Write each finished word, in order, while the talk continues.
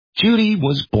Judy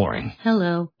was boring.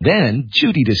 Hello. Then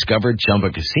Judy discovered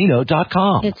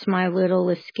ChumbaCasino.com. It's my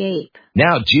little escape.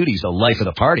 Now Judy's the life of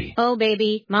the party. Oh,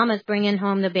 baby, mama's bringing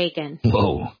home the bacon.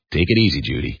 Whoa, take it easy,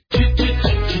 Judy.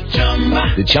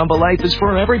 The Chumba life is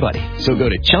for everybody. So go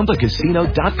to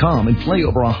ChumbaCasino.com and play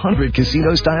over 100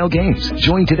 casino-style games.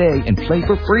 Join today and play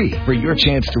for free for your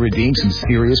chance to redeem some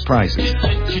serious prizes.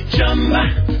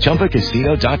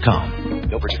 ChumbaCasino.com.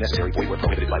 No purchase necessary. Void where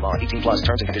prohibited by law. 18 plus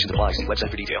terms and conditions apply. See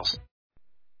website for details.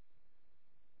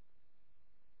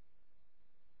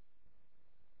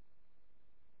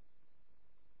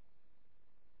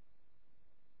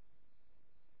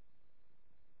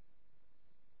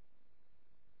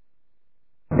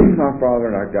 Our Father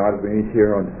and our God, we meet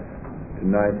here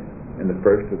tonight in the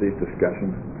first of these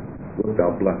discussions. Wilt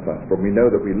thou bless us? For we know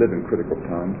that we live in critical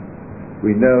times.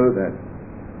 We know that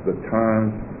the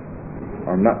times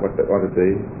are not what they ought to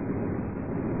be.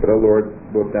 But, O Lord,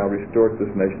 wilt thou restore to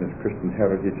this nation its Christian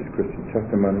heritage, its Christian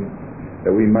testimony,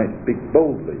 that we might speak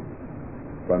boldly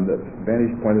from the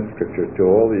vantage point of Scripture to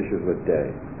all the issues of the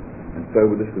day. And so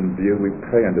with this in view, we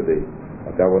pray unto Thee,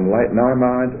 that Thou wilt enlighten our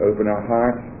minds, open our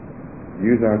hearts,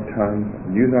 use our tongues,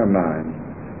 use our minds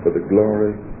for the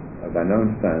glory of Thine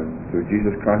own Son, through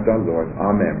Jesus Christ our Lord.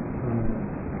 Amen.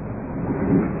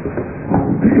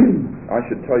 I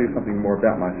should tell you something more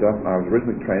about myself. I was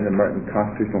originally trained in American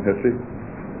constitutional history.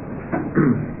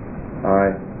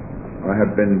 I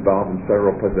have been involved in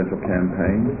several presidential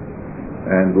campaigns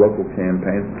and local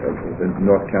campaigns, the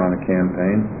North Carolina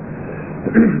campaign,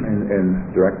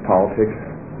 in direct politics.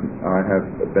 I have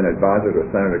been advisor to a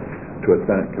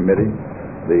Senate committee,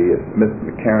 the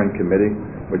Smith-McCarran Committee,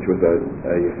 which was a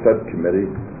subcommittee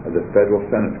of the Federal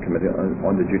Senate's Committee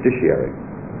on the Judiciary.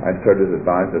 I served as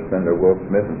advisor to Senator Will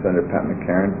Smith and Senator Pat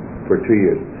McCarran for 2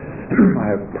 years. I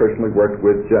have personally worked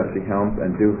with Jesse Helms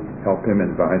and do help him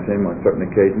and advise him on certain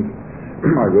occasions.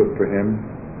 I wrote for him.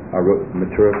 I wrote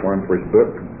material for him for his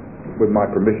book with my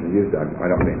permission to use that.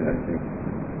 I don't mean anything.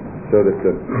 So that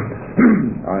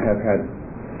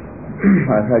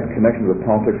I've had connections with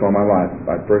politics all my life.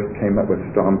 I first came up with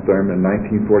Strom Thurmond in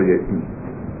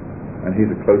 1948, and he's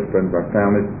a close friend of our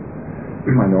family.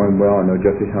 I know him well. I know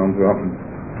Jesse Helms well.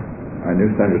 I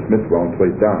knew Senator Smith well until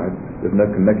he died. There's no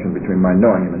connection between my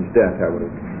knowing him and his death, however.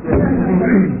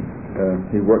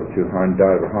 He worked too hard and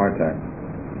died of a heart attack.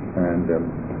 And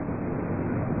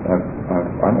I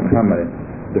don't know how many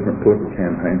different political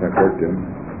campaigns I've worked in.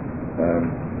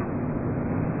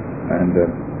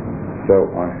 So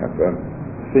I have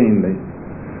seen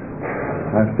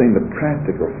the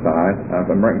practical side of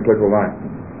American political life.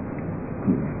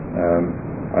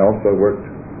 I also worked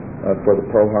for the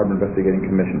Pearl Harbor Investigating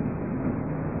Commission,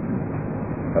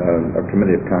 a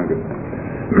committee of Congress.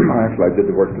 I did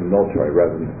the work in the military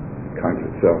rather than Congress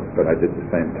itself, but I did the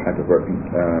same type of work.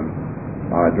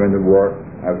 During the war,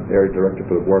 I was area director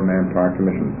for the War Manpower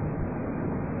Commission.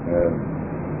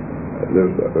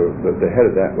 The head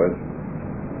of that was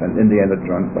an Indiana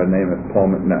drunk by the name of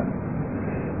Paul McNutt.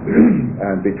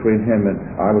 And between him and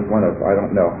I was one of, I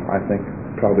don't know,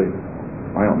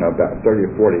 about 30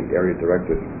 or 40 area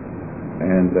directors.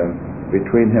 And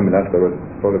between him and us, there was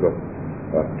sort of a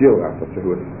field officer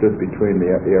who stood between the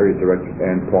area directors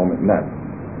and Paul McNutt.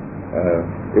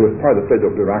 It was part of the federal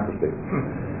bureaucracy.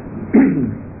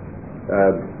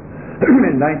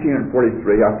 In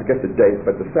 1943, I forget the date,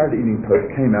 but the Saturday Evening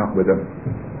Post came out with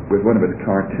one of its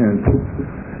cartoons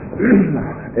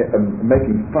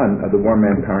making fun of the War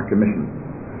Manpower Commission.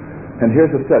 And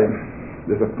here's the setting.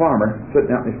 There's a farmer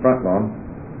sitting out in his front lawn,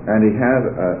 and he has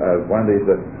one of these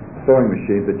sewing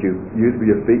machines that you use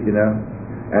with your feet, you know.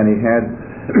 And he had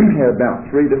about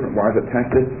 3 different wires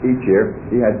attached to each ear.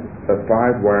 He had 5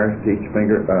 wires to each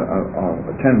finger,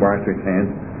 10 wires to his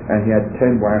hands, and he had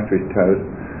 10 wires to his toes.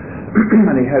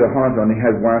 And he had a horizontal, and he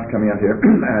had wires coming out here.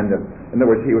 And in other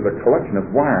words, he was a collection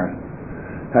of wires.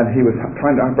 And he was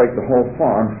trying to operate the whole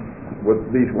farm with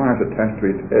these wires attached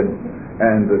to his head.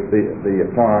 And the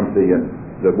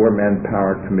War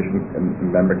Manpower Commission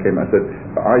member came and said,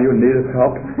 "Are you in need of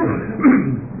help?"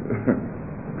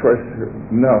 Of course,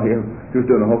 no, he was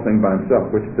doing the whole thing by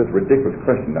himself, which is just a ridiculous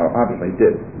question. Now, obviously he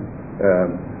did.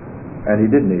 And he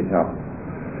did need help.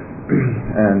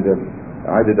 And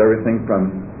I did everything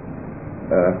from,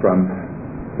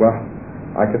 well,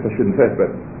 I guess I shouldn't say it,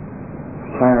 but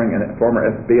hiring a former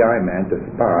FBI man to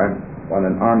spy on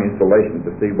an Army installation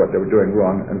to see what they were doing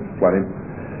wrong and flooding.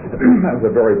 That was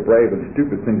a very brave and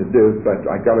stupid thing to do, but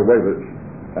I got away with it.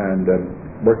 And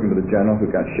working with a general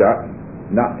who got shot,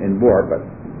 not in war, but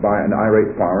by an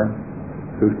irate farmer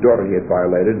whose daughter he had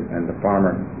violated, and the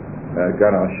farmer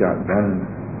got out a shotgun and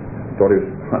thought he was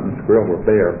hunting squirrel or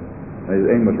bear, His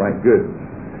aim was right good.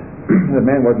 The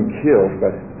man wasn't killed,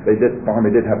 but the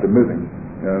Army did have to move him.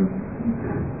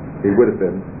 He would have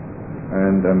been.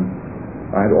 And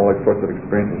I had all sorts of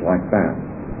experiences like that.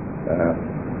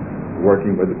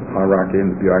 Working with the hierarchy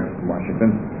in the bureaucracy in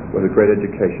Washington was a great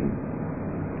education.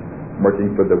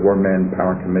 Working for the War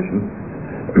Manpower Commission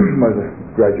was a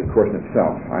graduate course in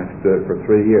itself. I stood for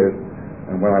 3 years,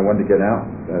 and when I wanted to get out,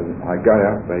 I got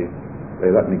out. They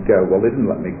let me go. Well, they didn't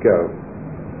let me go,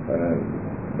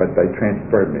 but they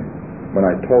transferred me. When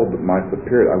I told my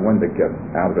superior I wanted to get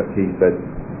out of it, he said,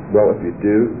 "Well, if you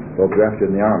do, they'll draft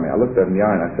you in the Army." I looked at him in the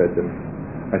eye and I said,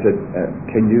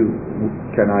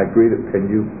 "Can I agree that? Can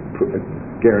you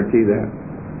guarantee that?"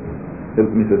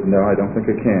 He says, "No, I don't think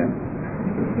I can,"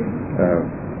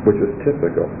 which was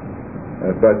typical.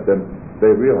 But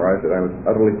they realized that I was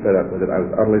utterly fed up with it. I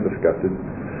was utterly disgusted.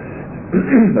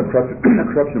 The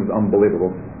corruption was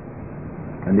unbelievable,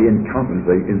 and the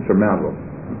incompetency insurmountable.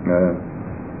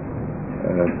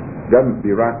 Government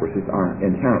bureaucracies are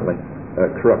inherently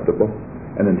corruptible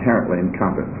and inherently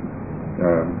incompetent.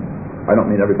 I don't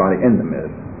mean everybody in them is,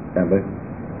 Emily.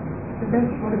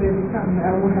 Eventually they become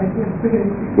that way.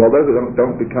 Well, those who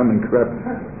don't become incorrupt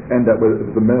end up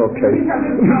with the middle case.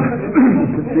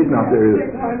 She's not there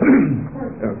either.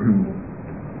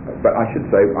 But I should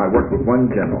say I worked with one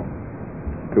general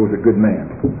who was a good man.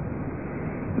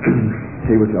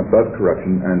 He was above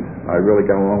corruption, and I really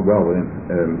got along well with him.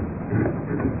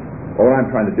 All I'm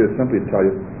trying to do is simply tell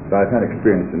you that I've had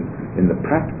experience in the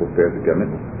practical affairs of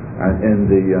government and in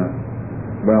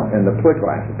the political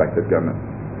aspect of government.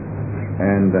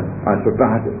 And I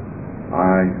survived it.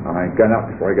 I got out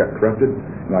before I got corrupted,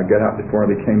 and I got out before I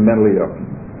became mentally ill.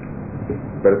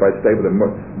 But if I'd stayed with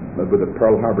the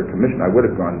Pearl Harbor Commission, I would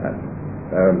have gone that.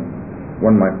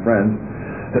 One of my friends,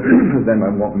 whose name I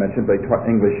won't mention, they taught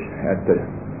English at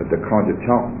the College of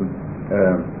Charleston,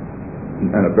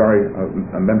 and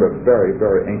a member of a very,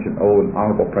 very ancient, old, and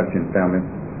honorable Presbyterian family,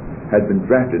 had been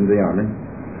drafted into the Army.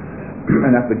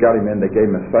 And after they got him in, they gave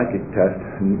him a psychic test,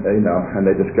 and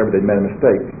they discovered they'd made a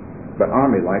mistake. But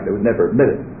Army life, they would never admit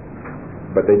it.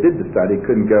 But they did decide he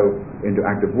couldn't go into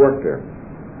active warfare.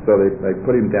 So they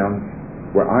put him down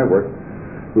where I worked.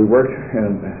 We worked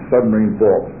in a submarine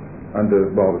vault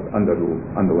under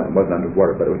land, wasn't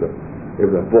underwater, but it was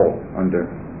a vault under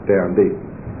down deep.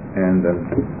 And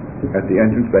at the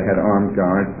entrance they had armed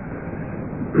guards.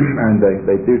 And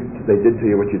they did to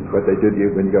you what they did to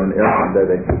you when you go on the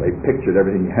airplane. They pictured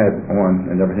everything you had on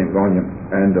and everything on you,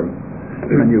 and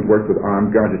you worked with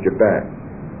armed guards at your back.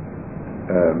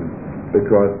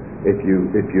 Because if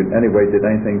you in any way did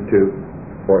anything to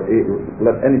or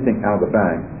left anything out of the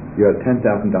bag, you had a $10,000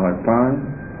 fine,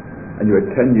 and you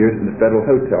had 10 years in the Federal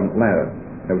Hotel in Atlanta.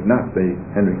 It was not the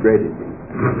Henry Grady,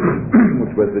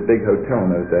 which was the big hotel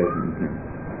in those days.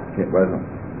 It wasn't.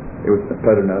 It was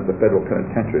better known as the Federal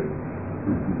Penitentiary.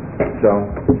 So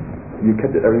you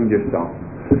kept everything to yourself.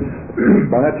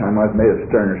 By that time, I was made of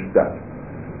sterner stuff.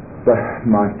 But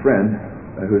my friend,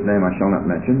 whose name I shall not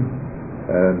mention,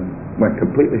 went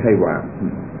completely haywire.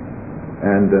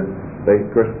 And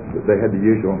they had the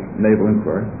usual naval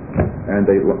inquiry, and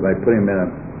they put him in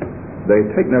they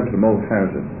had taken over some old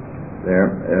houses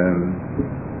there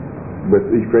with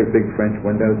these great big French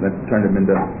windows, and they turned him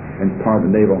into part of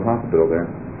the naval hospital there.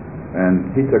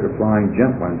 And he took a flying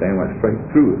jump one day and went straight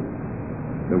through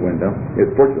the window.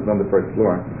 It fortunately was on the first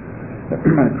floor.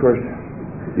 And of course,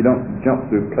 you don't jump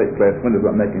through plate glass windows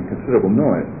without making considerable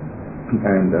noise.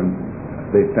 And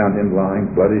they found him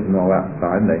lying, bloodied and all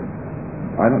outside. And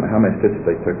I don't know how many stitches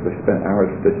they took. They spent hours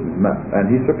stitching him up.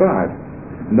 And he survived.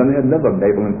 And then they had another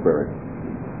naval inquiry,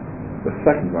 the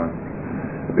second one.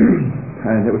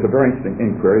 And it was a very interesting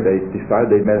inquiry. They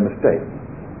decided they'd made a mistake,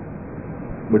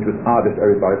 which was obvious to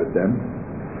everybody but them.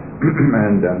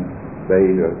 And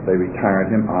they retired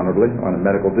him honorably on a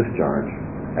medical discharge.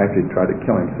 After he tried to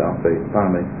kill himself, they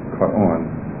finally caught on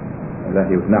that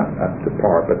he was not up to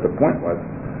par. But the point was,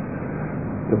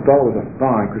 the fellow was a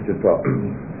fine Christian fellow.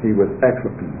 He was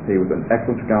excellent. He was an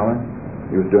excellent scholar.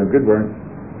 He was doing good work.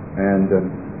 And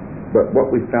but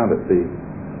what we found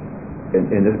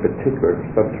in this particular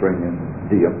subterranean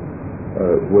deal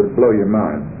would blow your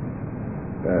mind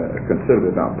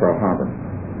considerably about Pearl Harbor.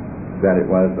 That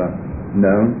it was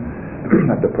known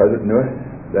that the president knew it,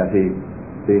 that he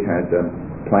had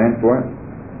planned for it,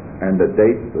 and the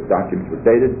documents were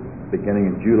dated beginning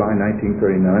in July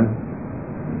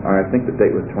 1939. I think the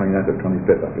date was 29th or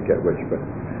 25th, I forget which, but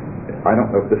I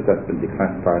don't know if this stuff's been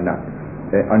declassified or not.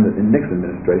 Under the Nixon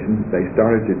administration, they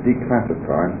started to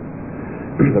declassify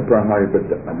the Pearl Harbor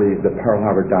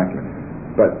documents,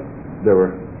 but there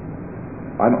were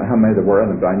I don't know how many there were of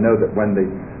them, but I know that when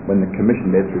the commission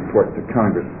made its report to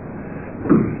Congress,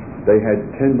 they had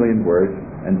 10 million words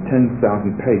and 10,000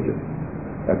 pages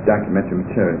of documentary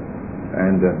material.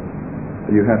 And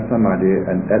you have some idea,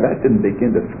 and that didn't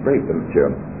begin to scrape the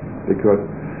material, because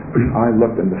I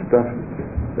looked and the stuff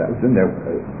that was in there,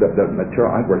 the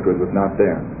material I worked with was not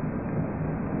there.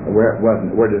 Where it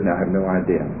wasn't, where it is now, I have no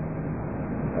idea.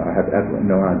 I have absolutely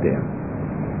no idea.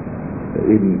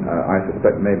 Even I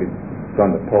suspect maybe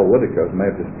some of the politicos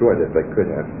may have destroyed it if they could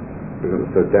have, because it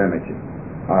was so damaging.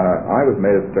 I was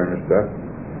made of sterner stuff,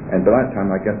 and by that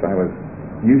time I guess I was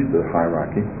used to the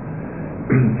hierarchy.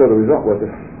 So the result was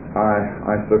that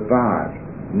I survived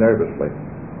nervously.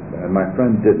 My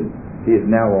friend didn't. He is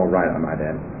now all right, I might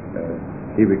add.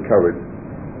 He recovered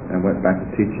and went back to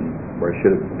teaching where he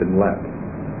should have been left.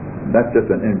 That's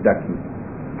just an introduction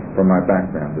from my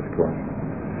background, this course.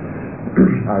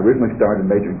 I originally started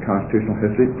majoring in constitutional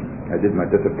history. I did my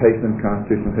dissertation in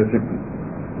constitutional history.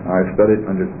 I studied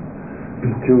under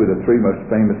two of the three most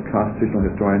famous constitutional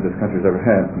historians this country has ever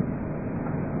had.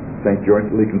 St. George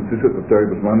Lincoln Sussit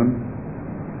III was one of them,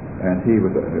 and he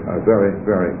was a very,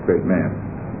 very great man.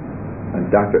 And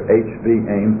Dr. H.V.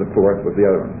 Ames IV was the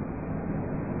other one.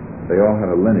 They all had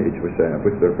a lineage of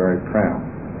which they're very proud.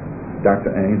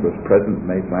 Dr. Ames was president of the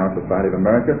Mayflower Society of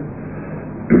America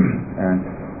and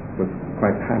was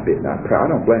quite happy and not proud.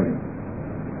 I don't blame him.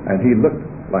 And he looked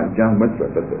like John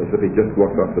Winthrop, as if he just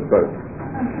walked off the boat.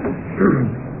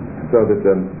 So that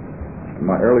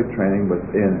my early training was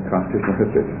in constitutional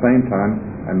history. At the same time,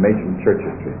 I majored in church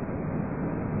history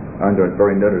under a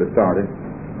very noted authority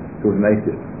who was an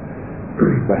atheist.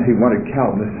 But he wanted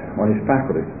Calvinists on his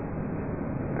faculty.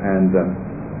 And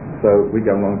so we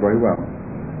got along very well.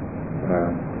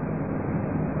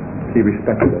 He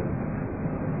respected us.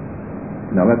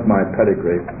 Now that's my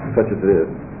pedigree, such as it is.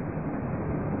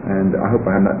 And I hope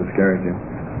I have not discouraged you.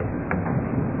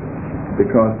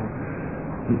 Because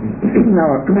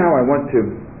now I want to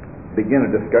begin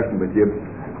a discussion with you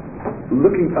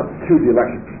looking up to the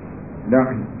election. Now,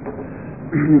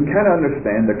 you cannot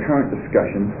understand the current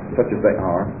discussions, such as they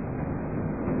are,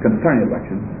 concerning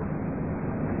elections,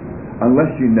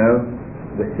 unless you know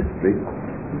the history.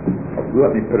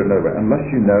 Let me put it another way. Unless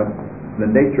you know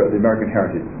the nature of the American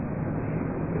heritage.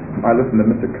 I listened to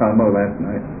Mr. Como last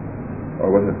night,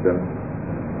 or was it?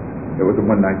 It was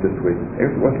one night this week.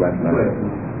 It was last night.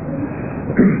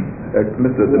 The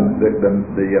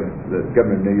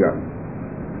governor of New York,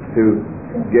 who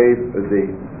gave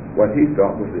what he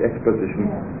thought was the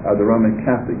exposition of the Roman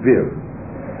Catholic view.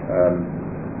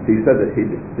 He said that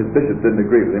his bishops didn't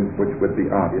agree with him, which would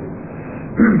be obvious.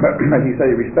 But he said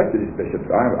he respected his bishops.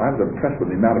 I was impressed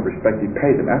with the amount of respect he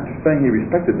paid them. After saying he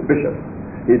respected the bishops,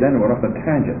 he then went off on a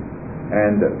tangent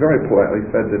and very politely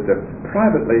said that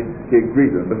privately he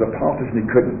agreed with them, but as a politician he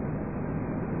couldn't.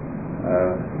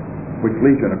 Which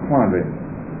leaves you in a quandary.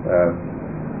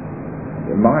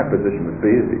 My position would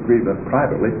be, if he agreed with them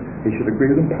privately, he should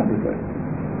agree with them publicly.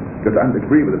 Because I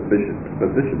agree with the bishop's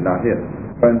position, not his.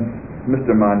 When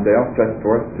Mr. Mondale set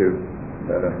forth to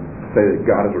say that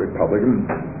God is a Republican,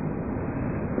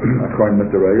 according to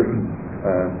Mr. Reagan,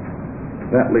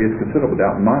 that leaves considerable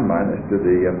doubt in my mind as to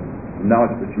the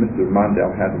knowledge which Mr.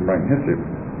 Mondale has of American history.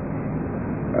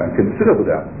 Considerable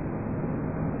doubt.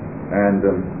 And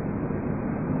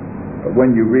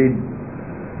when you read,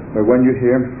 or when you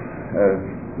hear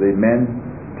the men,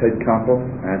 Ted Koppel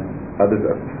and others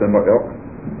of similar ilk,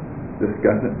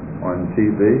 discuss it on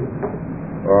TV,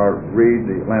 or read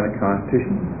the Atlanta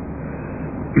Constitution,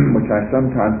 which I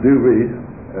sometimes do read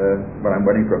when I'm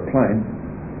waiting for a plane,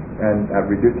 and I've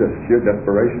reduced to sheer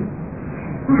desperation.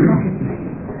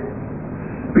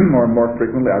 Or more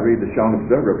frequently, I read the Charlotte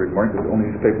Observer every morning, because the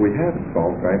only newspaper we have in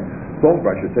Salisbury.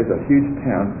 Salisbury, I should say, is a huge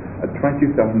town of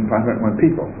 22,501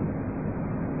 people.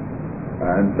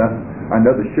 And that's, I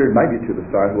know the sheer magnitude of the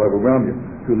size will overwhelm you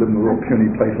who live in a little puny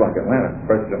place like Atlanta.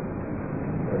 But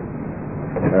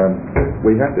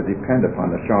we have to depend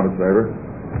upon the Charlotte Observer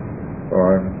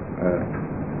or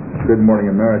Good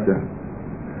Morning America.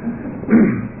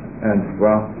 And,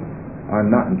 well,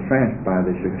 I'm not entranced by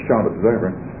the Charlotte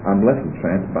Observer. I'm less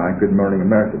entranced by Good Morning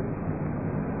America.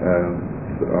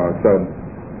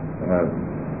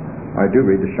 I do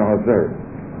read the Charlotte Observer.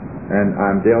 And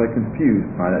I'm daily confused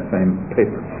by that same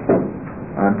paper.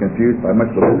 I'm confused by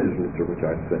much of the literature which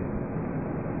I see.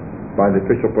 By the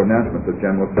official pronouncements of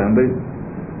General Assemblies,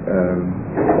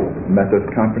 Methodist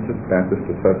conferences, Baptist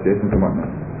associations, and whatnot.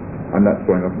 I'm not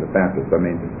throwing off the Baptists. I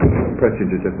mean,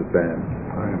 Presbyterians are just as bad.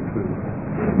 I am too.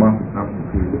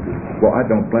 Well, I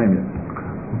don't blame you.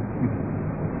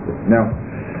 Now,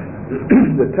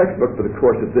 the textbook for the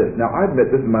course is this. Now, I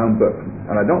admit this is my own book,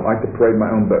 and I don't like to parade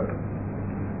my own book.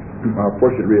 I'll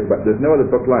force you to read it, but there's no other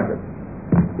book like it,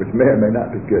 which may or may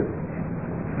not be good.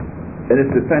 In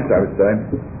its defense, I would say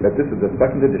that this is the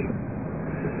second edition.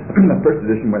 The first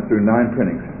edition went through 9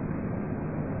 printings,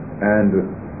 and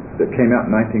it came out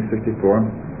in 1964,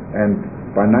 and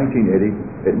by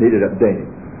 1980 it needed updating.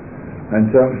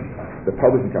 And so the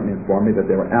publishing company informed me that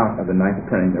they were out of the 9th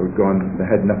printing. They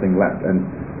had nothing left, and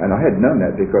I had known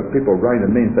that because people were writing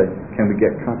to me and say, "Can we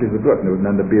get copies of the book?" And there was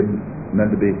none to be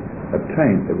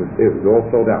obtained. It was all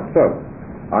sold out. So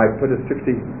I put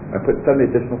 70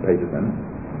 additional pages in it.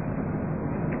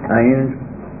 I used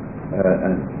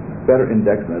a better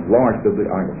index and a large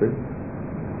bibliography,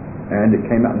 and it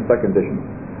came out in the second edition.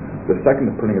 The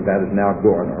second printing of that is now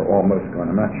gone, or almost gone.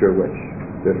 I'm not sure which.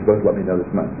 They're supposed to let me know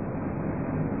this month.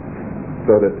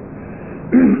 So that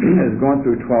it's gone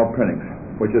through 12 printings,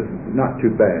 which is not too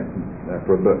bad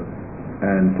for a book.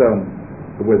 And so,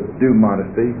 with due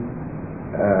modesty,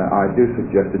 I do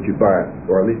suggest that you buy it,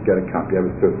 or at least get a copy of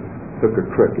it through hook or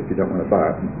crook if you don't want to buy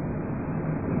it.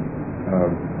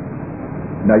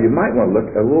 Now, you might want to look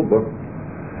at a little book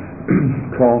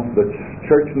called The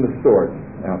Church and the Sword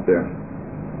out there.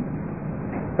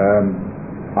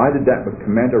 I did that with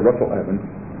Commander Russell Evans,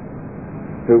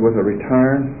 who was a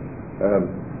returned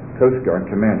Coast Guard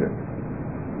commander,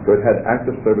 who had had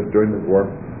active service during the war,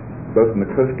 both in the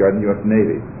Coast Guard and the U.S.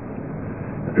 Navy.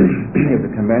 He was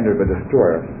the commander of a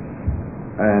destroyer,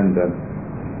 and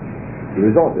the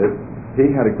result is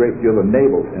he had a great deal of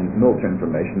naval and military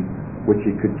information which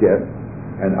he could get,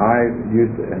 and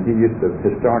he used the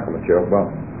historical material.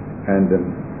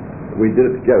 We did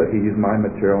it together. He used my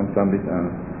material and somebody's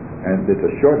own, and it's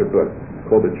a shorter book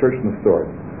called The Church and the Sword.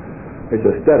 It's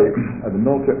a study of the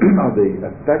military, of the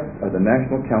effect of the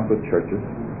National Council of Churches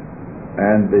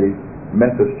and the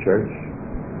Methodist Church,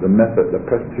 the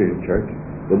Presbyterian Church,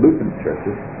 the Lutheran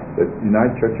Churches, the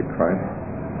United Church of Christ,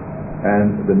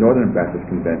 and the Northern Baptist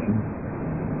Convention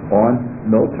on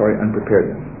military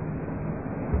unpreparedness.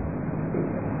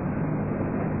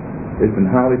 It's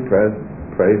been highly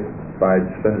praised by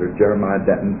Senator Jeremiah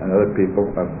Denton and other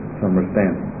people of similar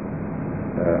standing.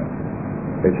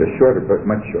 It's a shorter book,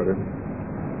 much shorter,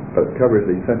 but it covers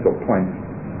the essential points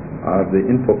of the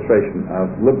infiltration of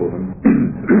liberalism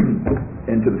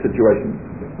into the situation.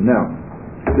 Now,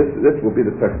 this will be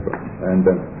the textbook, and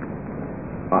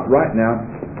right now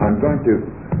I'm going to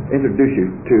introduce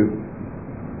you to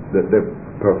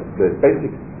the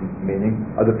basic meaning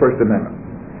of the First Amendment.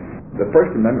 The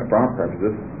First Amendment, for our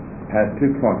purposes, has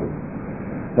 2 clauses: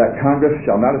 that Congress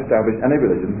shall not establish any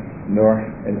religion, nor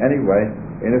in any way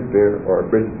interfere or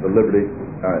abridge the liberty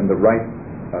and the right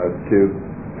to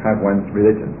have one's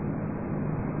religion.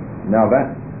 Now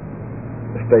that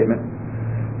statement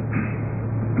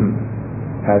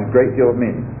has a great deal of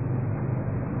meaning,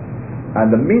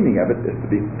 and the meaning of it is to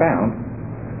be found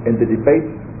in the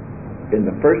debates in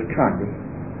the first Congress,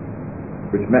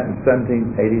 which met in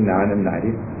 1789 and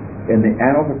 90, in the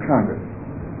Annals of Congress.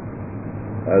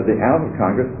 The Annals of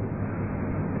Congress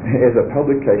is a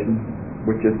publication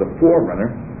which is the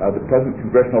forerunner of the present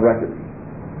congressional records.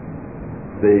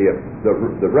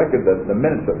 The record, the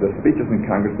minutes of the speeches in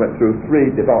Congress went through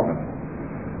 3 developments.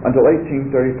 Until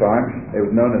 1835, it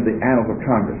was known as the Annals of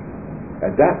Congress.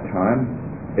 At that time,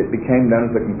 it became known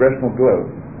as the Congressional Globe,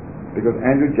 because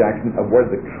Andrew Jackson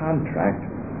awarded the contract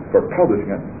for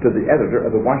publishing it to the editor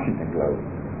of the Washington Globe.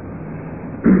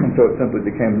 So it simply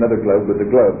became another globe with the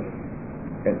globes.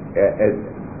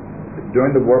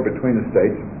 During the war between the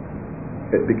states,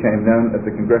 it became known as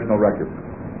the Congressional Record,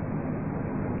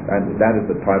 and that is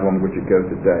the title on which it goes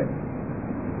today.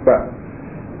 But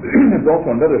there's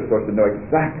also another source to know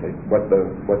exactly what the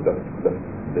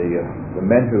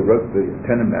men who wrote the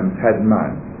 10 Amendments had in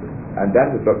mind, and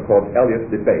that's a book called Eliot's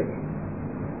Debates.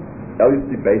 Eliot's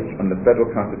Debates on the Federal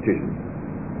Constitution,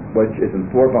 which is in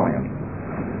 4 volumes.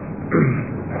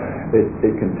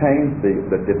 It contains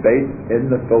the debates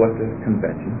in the Philadelphia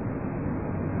Convention.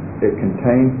 It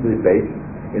contains the debates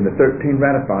in the 13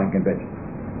 ratifying conventions.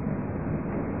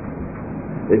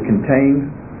 It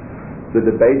contains the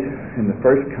debate in the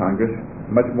first Congress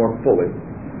much more fully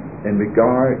in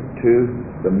regard to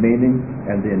the meaning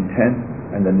and the intent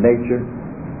and the nature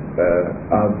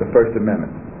of the First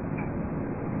Amendment.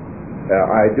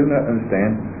 I do not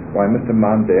understand why Mr.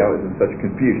 Mondale is in such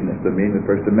confusion as to the meaning of the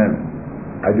First Amendment.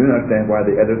 I do not understand why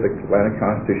the editors of the Atlanta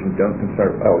Constitution don't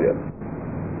consult Eliot.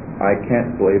 I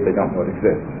can't believe they don't know it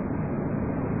exists.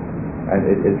 And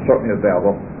it is certainly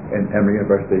available in Emory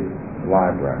University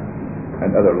Library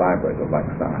and other libraries of like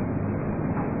size.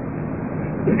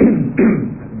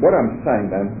 what I'm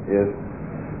saying then is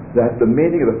that the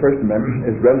meaning of the First Amendment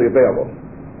is readily available.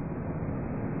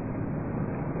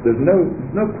 There's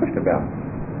no question about it.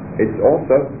 It's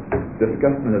also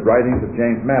discussed in the writings of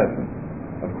James Madison,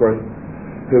 of course,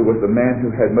 who was the man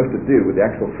who had most to do with the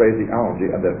actual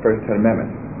phraseology of the first 10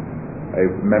 amendments, a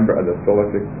member of the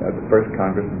First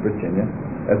Congress in Virginia,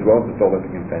 as well as the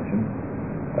Philadelphia Convention.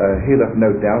 He left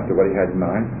no doubt to what he had in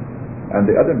mind, and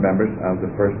the other members of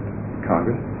the First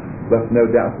Congress left no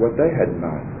doubt what they had in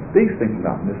mind. These things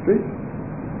are not mysteries.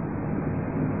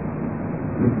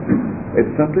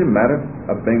 It's simply a matter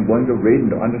of being willing to read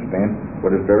and to understand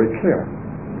what is very clear.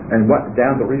 And what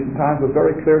down to recent times was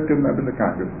very clear to members of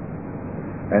Congress.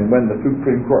 And when the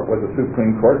Supreme Court was a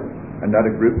Supreme Court and not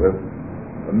a group of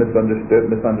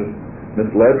misunderstood,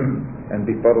 misled, and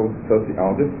befuddled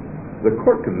sociologists, the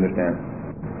court could understand.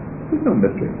 There's no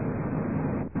mystery.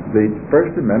 The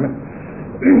First Amendment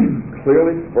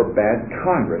clearly forbade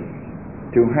Congress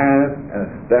to have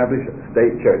an established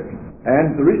state church.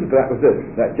 And the reason for that was this,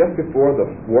 that just before the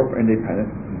War for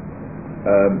Independence,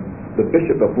 the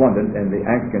Bishop of London in the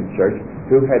Anglican Church,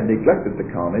 who had neglected the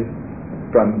colonies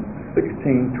from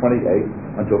 1628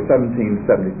 until 1774,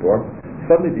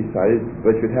 suddenly decided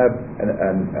they should have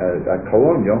a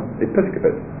colonial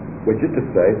episcopate, which is to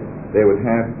say they would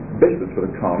have bishops for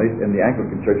the colonies in the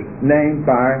Anglican Church named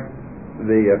by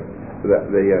the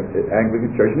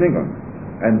Anglican Church in England.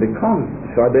 And the colonists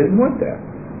decided they didn't want that.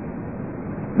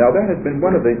 Now that has been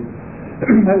one of the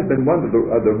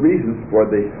reasons for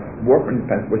the War for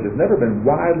Independence, which has never been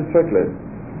widely circulated.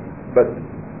 But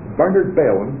Bernard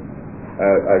Bailyn,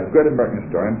 a great American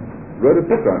historian, wrote a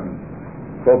book on it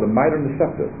called The Mitre and the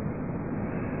Scepter,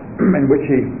 in which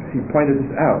he pointed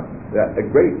this out, that a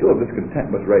great deal of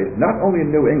discontent was raised not only in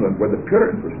New England, where the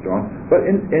Puritans were strong, but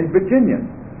in Virginia.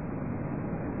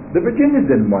 The Virginians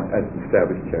didn't want an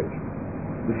established church.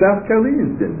 The South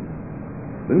Carolinians didn't.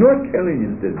 The North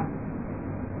Carolinians didn't.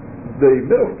 The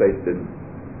Middle States didn't.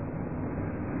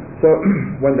 So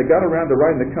when they got around to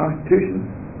writing the Constitution,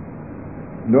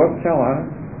 North Carolina,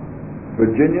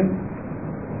 Virginia,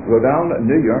 Rhode Island, and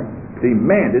New York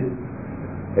demanded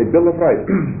a Bill of Rights.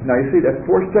 Now you see, that's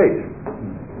 4 states.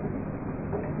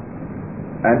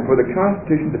 And for the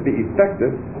Constitution to be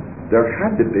effective, there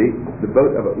had to be the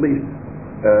vote of at least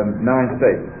 9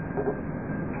 states.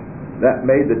 That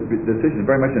made the decision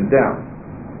very much in doubt.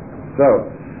 So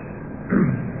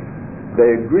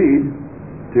they agreed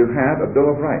to have a Bill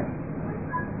of Rights.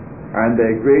 And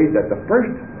they agreed that the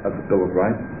first of the Bill of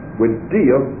Rights would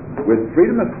deal with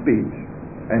freedom of speech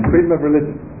and freedom of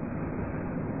religion.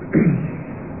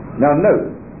 Now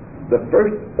note, the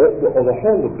first or the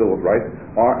whole of the Bill of Rights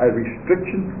are a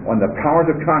restriction on the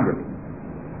powers of Congress.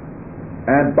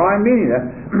 And by meaning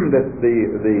that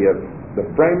the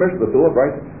framers of the Bill of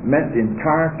Rights meant the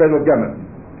entire federal government.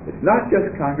 It's not just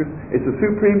Congress, it's the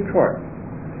Supreme Court.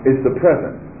 It's the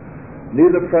President.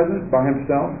 Neither the President by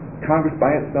himself, Congress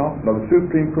by itself, nor the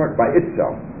Supreme Court by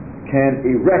itself can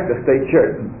erect a state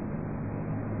church.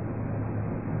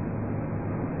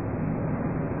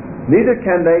 Neither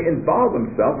can they involve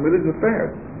themselves in religious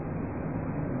affairs.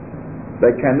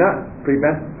 They cannot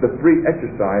prevent the free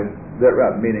exercise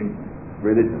thereof, meaning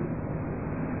religion.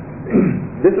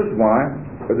 This is why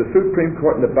the Supreme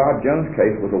Court in the Bob Jones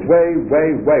case was a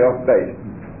way off base.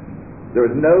 There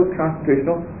is no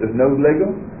constitutional, there's no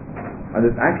legal, and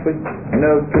there's actually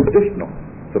no traditional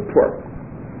support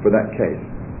for that case.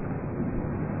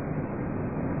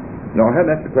 Now, I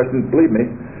haven't answered the question. Believe me,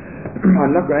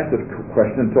 I'm not going to answer this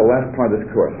question until the last part of this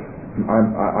course.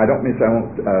 I don't mean to say I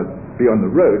won't be on the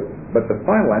road, but the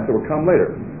final answer will come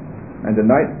later. And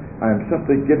tonight, I am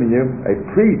simply giving you a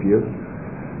preview,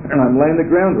 and I'm laying the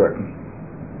groundwork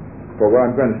for what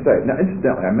I'm going to say. Now,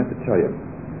 incidentally, I meant to tell you,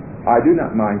 I do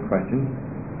not mind questions.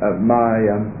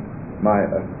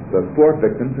 The 4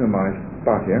 victims whom I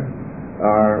spot here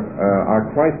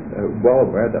are quite well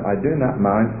aware that I do not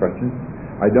mind questions.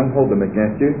 I don't hold them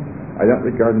against you. I don't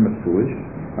regard them as foolish,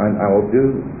 and I will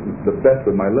do the best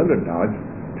with my limited knowledge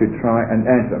to try and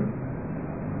answer them.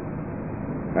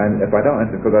 And if I don't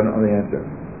answer, because I don't know the answer.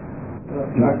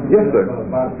 Yes, sir.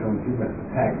 Bob Jones, you meant the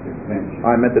tax exemption.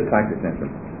 I meant the tax exemption.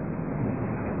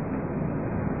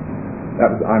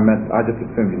 I just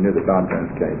assumed you knew the Bob Jones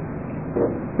case.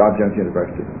 Bob Jones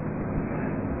University.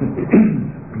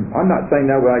 I'm not saying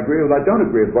now what I agree with. I don't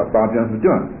agree with what Bob Jones was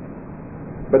doing.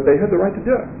 But they had the right to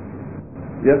do it.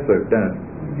 Yes, sir, Dennis.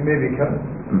 You may be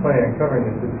planning on covering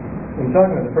this. In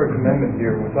talking about the First Amendment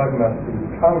here, we're talking about the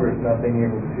Congress not being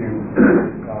able to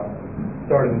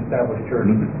start an established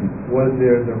church. Was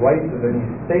there the rights of any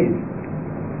state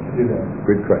to do that?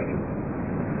 Good question.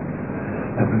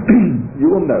 you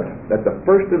will note that the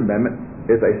First Amendment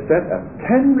is a set of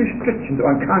 10 restrictions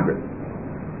on Congress.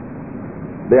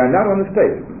 They are not on the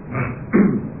states.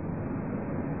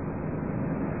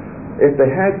 If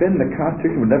they had been, the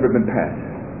Constitution would never have been passed.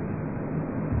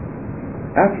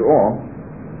 After all,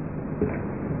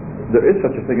 there is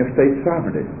such a thing as state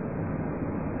sovereignty.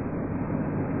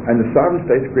 And the sovereign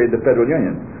states created the federal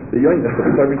union. The union is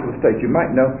subservient to the states. You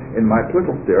might know, in my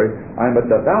political theory, I'm a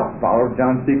devout follower of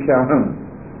John C. Calhoun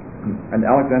and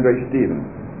Alexander H. Stevens.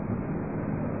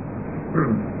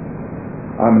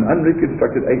 I'm an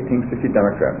unreconstructed 1860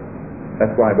 Democrat.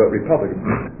 That's why I vote Republican.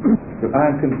 But I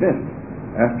am convinced,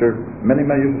 after many,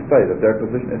 many years of study, that their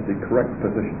position is the correct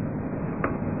position.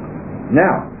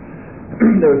 Now,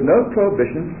 there is no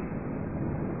prohibition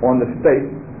on the state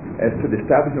as to the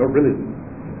establishment of religion.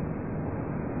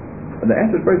 And the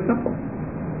answer is very simple.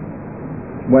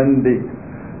 When the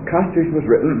Constitution was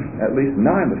written, at least 9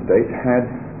 of the states had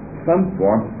some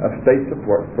form of state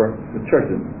support for the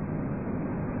churches.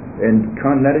 In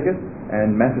Connecticut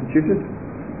and Massachusetts,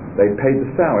 they paid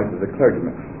the salaries of the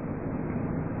clergymen.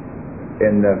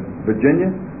 In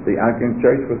Virginia, the Anglican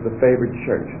Church was the favored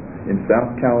church. In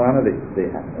South Carolina,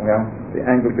 the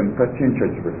Anglican Presbyterian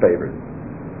churches were favored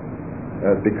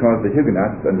because the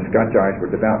Huguenots and the Scotch-Irish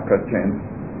were devout Presbyterians,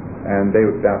 and they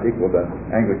were about equal to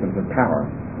Anglicans in power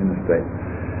in the state.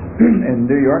 In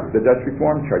New York, the Dutch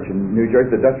Reformed Church. In New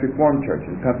Jersey, the Dutch Reformed Church.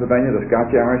 In Pennsylvania, the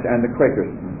Scotch-Irish and the Quakers.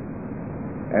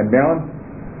 And Maryland,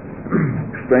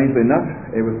 strangely enough,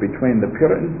 it was between the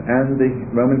Puritans and the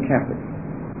Roman Catholics.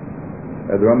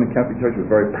 The Roman Catholic Church was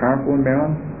very powerful in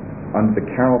Maryland, under the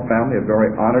Carroll family, a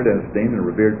very honored and esteemed and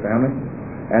revered family.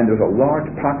 And there was a large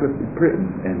populace of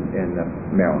Puritans in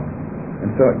Maryland.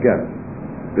 And so it got us.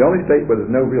 The only state where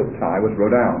there's no real tie was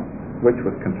Rhode Island, which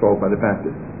was controlled by the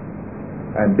Baptists.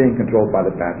 And being controlled by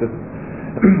the Baptists,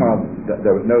 while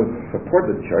there was no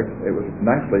support of the church, it was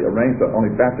nicely arranged that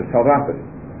only Baptists held office.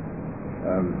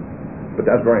 But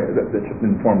that's just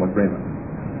an informal agreement.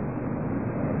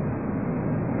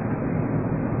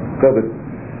 So that,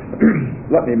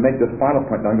 let me make this final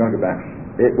point. Now I'm going to go back.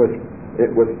 It was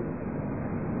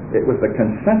the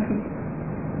consensus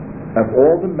of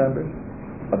all the members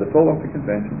of the Philadelphia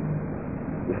Convention,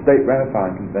 the state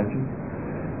ratifying convention,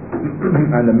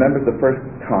 and the members of the First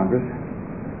Congress,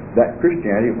 that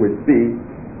Christianity would be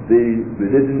the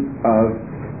religion of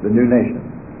the new nation.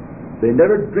 They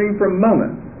never dreamed for a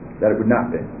moment that it would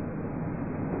not be.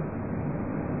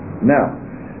 Now,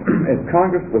 if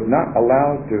Congress was not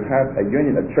allowed to have a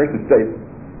union of church and state,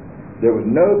 there was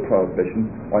no prohibition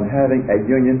on having a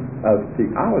union of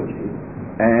theology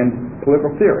and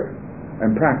political theory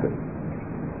and practice.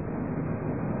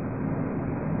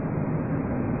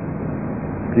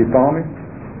 Do you follow me?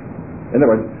 In other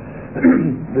words,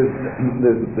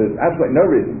 there's absolutely no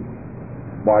reason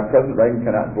why President Reagan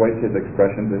cannot voice his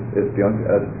expressions, his feelings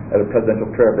at a presidential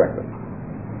prayer breakfast.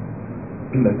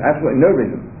 There's absolutely no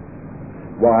reason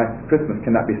why Christmas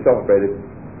cannot be celebrated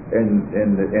in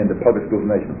the public schools of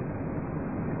the nation.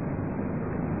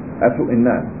 Absolutely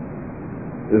none.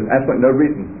 There's absolutely no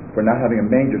reason for not having a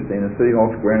manger scene in City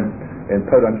Hall Square in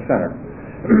Podunk Center.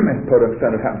 And Podunk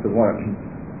Center happens to want it.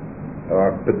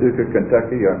 Or Paducah,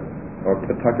 Kentucky, or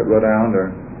Pawtucket, Rhode Island, or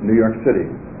New York City.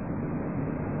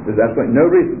 There's absolutely no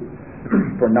reason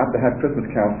for not to have Christmas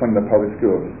carols sung in the public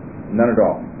schools. None at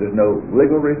all. There's no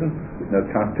legal reason, there's no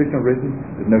constitutional reason,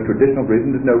 there's no traditional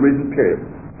reason, there's no reason, period.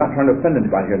 I'm not trying to offend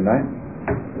anybody here tonight.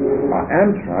 I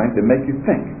am trying to make you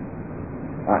think.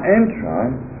 I am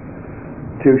trying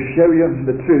to show you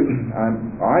the truth.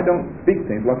 I don't speak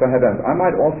things unless I have evidence. I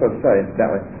might also say,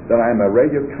 incidentally, that I am a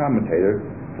radio commentator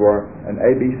for an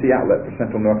ABC outlet for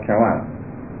Central North Carolina.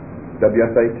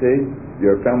 WSAT,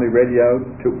 your family radio,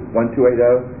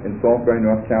 1280 in Salisbury,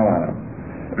 North Carolina.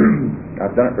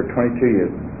 I've done it for 22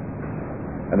 years,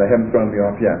 and they haven't thrown me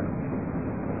off yet.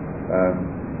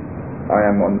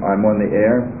 I'm on the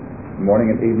air morning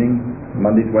and evening,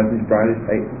 Mondays, Wednesdays, Fridays,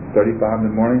 8:35 in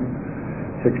the morning,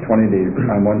 6:20 in the evening.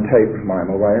 I'm on tape while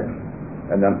I'm away,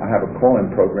 and then I have a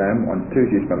call-in program on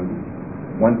Tuesdays from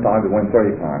 1:05 to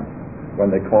 1:35. When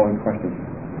they call in questions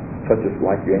such as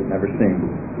like you ain't never seen,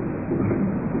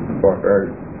 or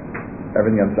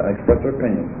everything else, I express their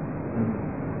opinions.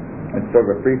 It's sort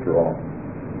of a free-for-all.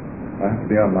 I have to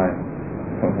be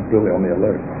really on the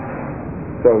alert.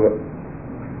 So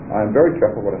I'm very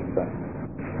careful what I say.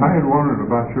 I had wondered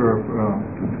about your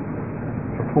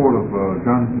support of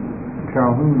John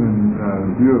Calhoun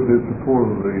in view of his support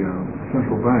of the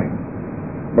central bank.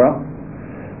 Well,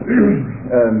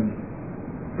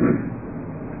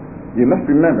 you must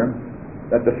remember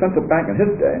that the central bank in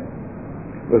his day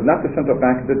was not the central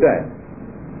bank of today.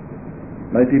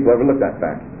 many people ever looked that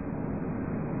fact.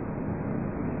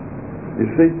 You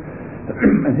see,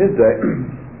 in his day,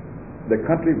 the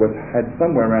country had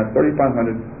somewhere around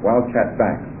 3,500 wildcat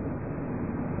banks.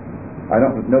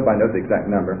 Nobody knows the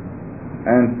exact number.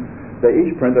 And they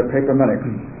each print their paper money.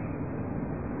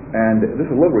 And this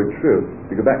is literally true.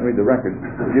 If you go back and read the records,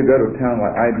 if you go to a town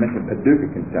like I mentioned, Paducah,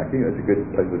 Kentucky, that's a good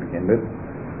place to begin with,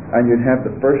 and you'd have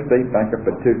the first state bank of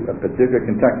Paducah,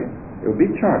 Kentucky. It would be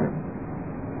chartered.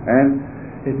 And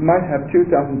it might have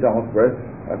 $2,000 worth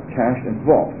of cash in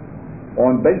vault,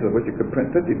 on basis of which you could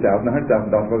print $50,000, $100,000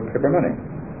 worth of paper money.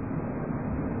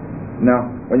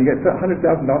 Now, when you get $100,000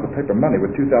 of paper money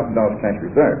with $2,000 cash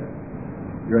reserve,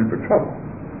 you're in for trouble.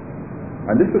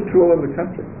 And this was true all over the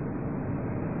country.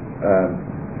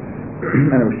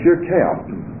 And it was sheer chaos.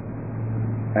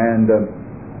 And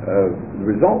the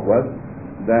result was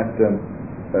that,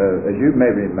 as you may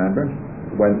remember,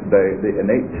 when in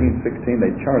 1816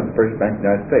 they chartered the first bank in the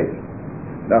United States.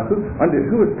 Now,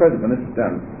 who was president when this was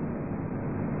done?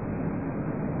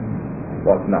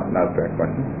 Well, it's not a fair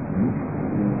question.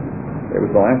 It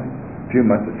was the last few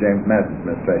months of James Madison's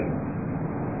administration.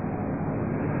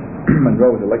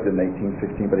 Monroe was elected in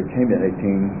 1816, but he came in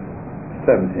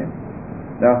 1817.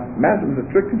 Now, Madison was a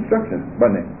strict constructionist,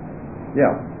 wasn't he?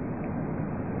 Yeah,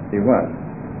 he was.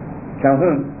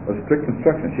 Calhoun was a strict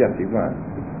constructionist. Yes, he was.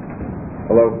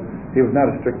 Although he was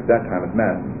not as strict at that time as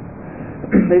Madison.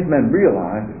 These men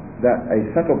realized that a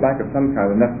central bank of some kind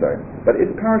was necessary, but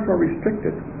its powers were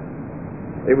restricted.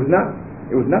 It was not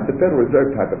the Federal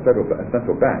Reserve type of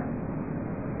central bank,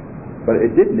 but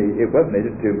it was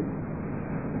needed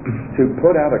to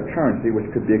put out a currency which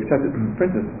could be accepted. For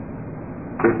instance,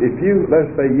 if you, let's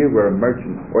say you were a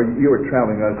merchant, or you were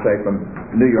traveling, let's say, from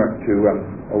New York to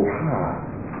Ohio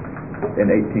in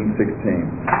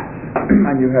 1816,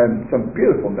 and you had some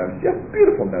beautiful notes, just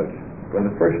beautiful notes, from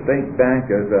the First State Bank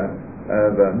of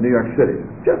New York City,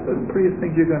 just the prettiest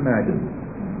things you can imagine,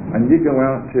 and you go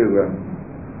out to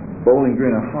Bowling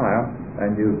Green, Ohio,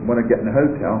 and you want to get in a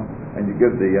hotel, and you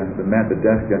give the man at the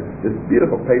desk this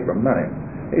beautiful paper money.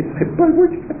 He'd say, "But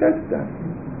where'd you get that stuff?"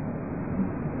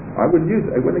 I wouldn't use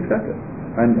it. I wouldn't accept it,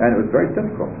 and it was very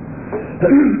difficult.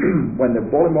 When the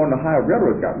Baltimore and Ohio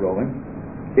Railroad got rolling,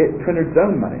 it printed its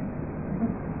own money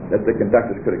that the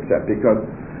conductors could accept, because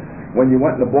when you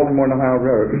went in the Baltimore and Ohio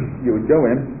Railroad, you would go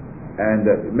in, and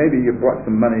maybe you brought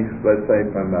some money, let's say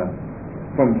from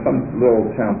some little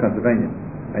town, Pennsylvania,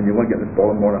 and you want to get this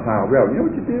Baltimore and Ohio Railroad. You know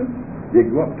what you do? You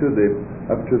go up to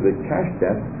the cash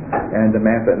desk, and the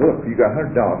man said, "Look, you got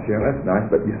 $100 here. That's nice,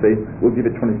 but you see, we'll give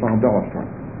you $25 for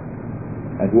it.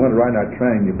 And if you want to ride our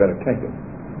train, you better take it."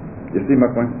 You see my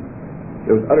point?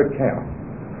 It was utter chaos.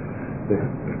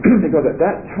 Because at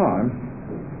that time,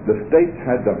 the states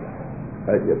had to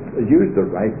use the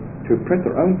right to print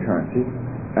their own currency,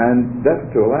 and thus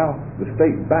to allow the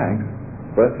state banks,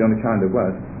 well, that's the only kind there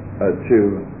was,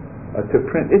 to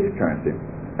print its currency.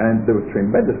 And there was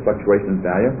tremendous fluctuation in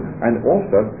value, and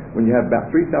also when you have about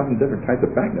 3,000 different types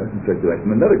of banknotes in circulation,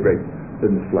 another great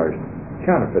business flourished,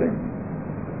 counterfeiting.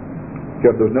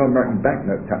 Because there was no American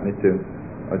banknote company to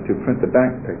print the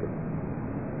bank paper.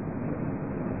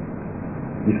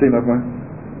 You see my point?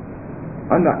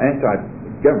 I'm not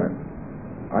anti-government.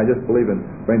 I just believe in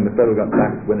bringing the federal government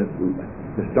back when it's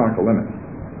historical limits.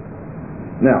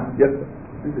 Now, yes, sir.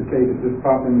 This is a case that just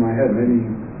popped in my head. Maybe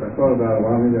if I thought about it a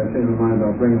while, maybe I changed my mind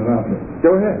about bringing it up. But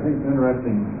go ahead. I think it's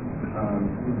interesting.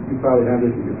 You probably have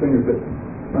this at your fingertips.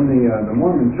 But when the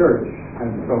Mormon Church had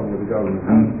the trouble with the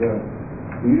government,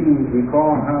 do you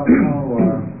recall how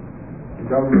the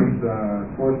government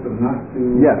forced them not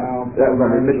to allow? Yes, that was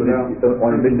on the mission of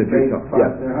Utah.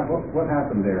 Yes. What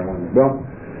happened there? Well,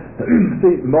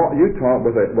 see, Utah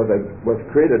was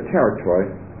created a territory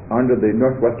under the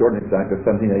Northwest Ordinance Act of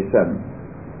 1787.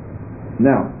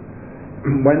 Now,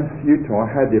 when Utah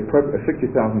had the appropriate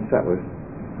 60,000 settlers,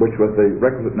 which was the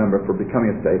requisite number for becoming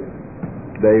a state,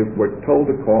 they were told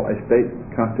to call a state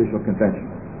constitutional convention,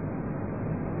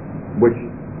 which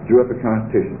drew up a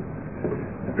constitution.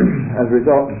 As a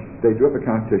result, they drew up a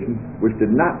constitution which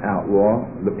did not outlaw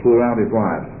the plurality of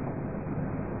wives.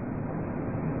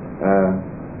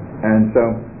 And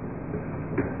so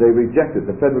they rejected,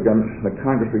 the federal government, the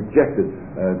Congress rejected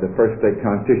the first state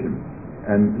constitution,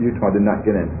 and Utah did not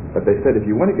get in. But they said, if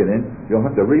you want to get in, you'll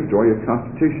have to redraw your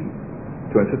constitution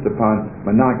to insist upon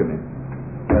monogamy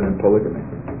rather than polygamy.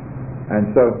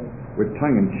 And so, with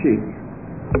tongue-in-cheek,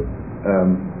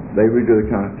 they redrew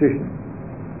the constitution.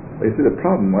 But you see, the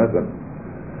problem was that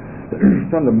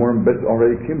some of the Mormon bishops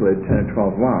already accumulated 10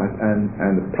 or 12 wives,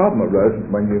 and the problem arose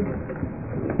when you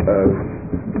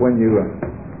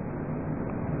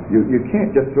you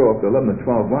can't just throw up the 11 or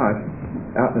 12 wives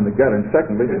out in the gutter. And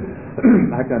secondly,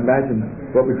 I can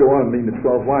imagine what would go on being the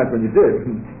 12 wives when you did.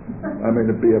 I mean,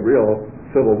 it'd be a real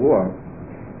civil war.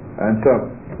 And so,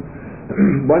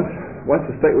 once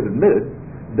the state was admitted,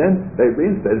 then they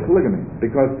reinstated polygamy.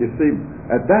 Because, you see,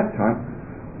 at that time,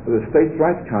 the states'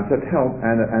 rights concept held,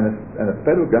 and a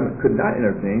federal government could not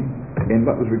intervene in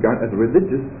what was regarded as a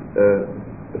religious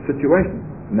situation,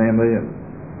 namely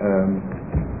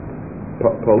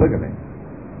polygamy.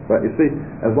 But you see,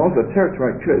 as long as the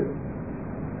territory could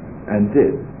and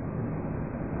did.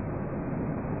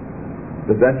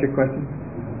 Does that answer your question?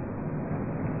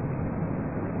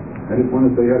 I just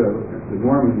wanted to say, the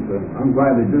Mormons, I'm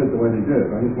glad they did it the way they did.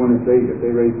 I just wanted to say if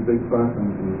they raised a big fuss in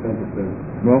the sense that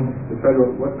the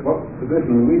federal, what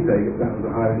position would we take if that was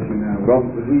a hot issue now?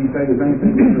 Would we say there's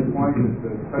anything to the point that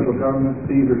the federal government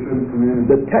sees or shouldn't come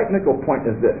in? The technical point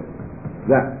is this,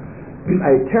 that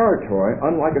a territory,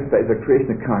 unlike a state, is a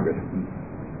creation of Congress.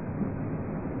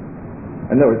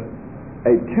 In other words,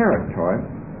 a territory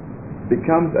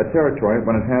becomes a territory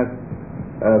when it has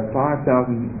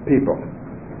 5,000 people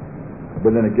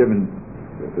within a given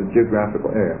geographical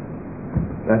area.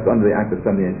 That's under the Act of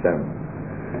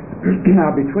 1787. Now,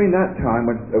 between that time,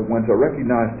 when it's a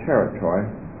recognized territory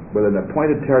with an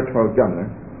appointed territorial governor,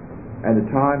 and the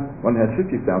time when it has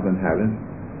 60,000 inhabitants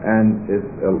and is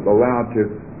allowed to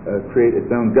create its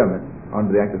own government under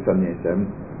the Act of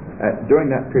 1787, during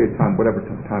that period of time, whatever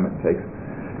time it takes,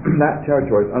 that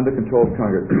territory is under control of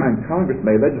Congress, and Congress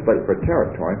may legislate for a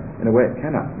territory in a way it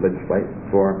cannot legislate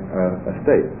for a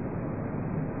state.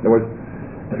 In other words,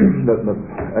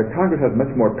 Congress has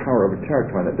much more power over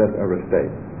territory than it does over a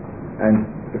state. And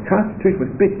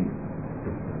constitutionally speaking,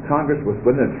 Congress was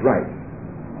within its rights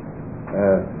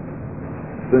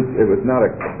since it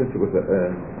was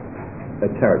a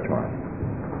territory.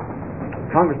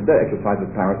 Congress today exercises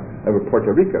powers over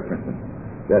Puerto Rico, for instance,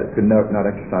 that it could not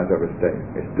exercise over a state.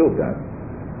 It still does.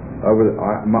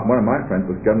 One of my friends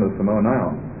was governor of Samoan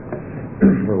Island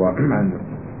for a while,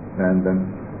 and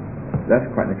that's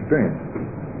quite an experience.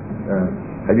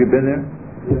 Have you been there?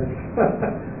 Yes.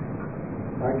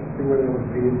 I can see where there would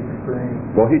be an experience.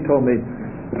 Well, he told me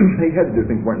he had to do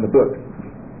things weren't in the book.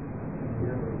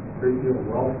 Yeah, a great deal of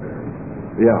welfare.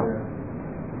 Yeah.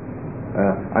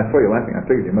 I saw you laughing. I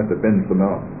figured you must have been in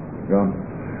Samoa.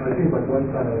 It seems like one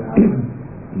side of the island.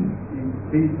 You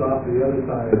feast off the other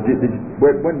side.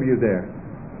 When were you there?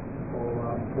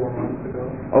 4 months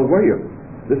ago. Oh, were you?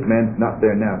 This man's not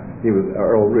there now. He was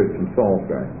Earl Root from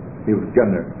Salisbury. He was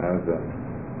governor of the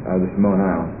Samoan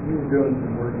Islands. He was doing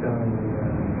some work down in the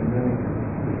Dominican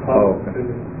Republic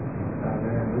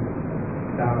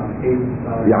down on Haiti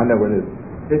side. Yeah, I know what it is.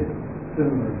 It's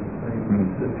similar to the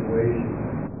same situation.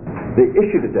 The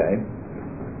issue today,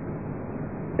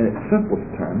 in its simplest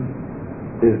terms,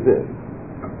 is this.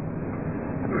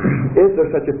 Is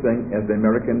there such a thing as the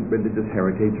American religious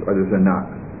heritage, or is there not?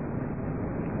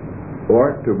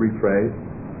 Or, to rephrase,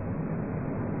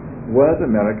 was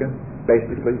America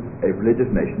basically a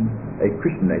religious nation, a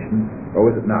Christian nation, or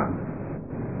was it not?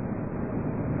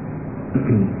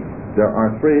 There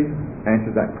are 3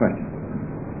 answers to that question.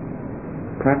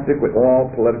 Practically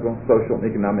all political, social, and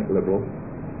economic liberals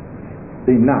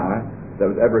deny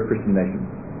there was ever a Christian nation.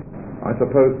 I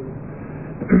suppose,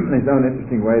 in his own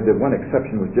interesting way, the one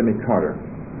exception was Jimmy Carter,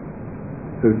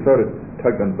 who sort of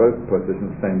tugged on both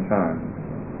positions at the same time.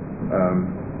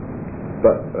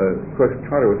 But of course,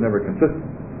 Carter was never consistent,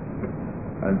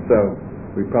 and so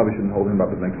we probably shouldn't hold him up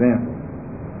as an example.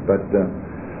 But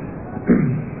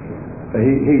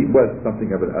he was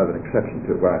something of an exception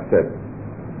to what I said.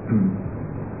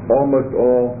 Almost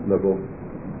all liberals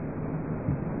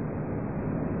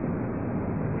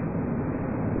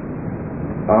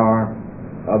are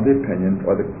of the opinion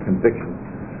or the conviction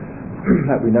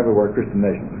that we never were a Christian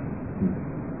nation.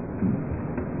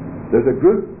 There's a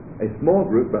small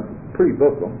group, but pretty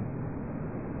vocal,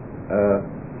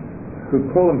 who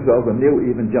call themselves a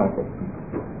neo-evangelical.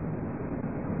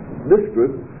 This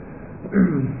group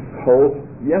holds,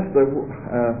 yes, there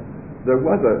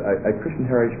was a Christian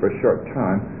heritage for a short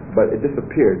time, but it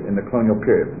disappeared in the colonial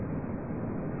period.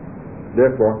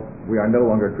 Therefore, we are no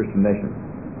longer a Christian nation.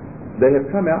 They have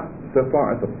come out, so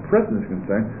far as the president is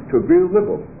concerned, to agree with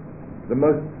liberals. The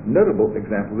most notable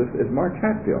example of this is Mark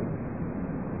Hatfield.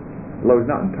 Although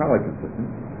he's not entirely consistent,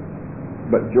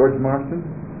 but George Marston,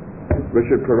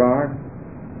 Richard Perard,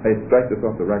 hey, strike this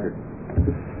off the record,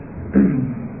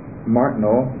 Mark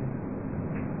Knoll,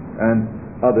 and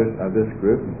others of this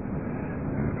group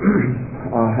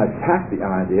attack the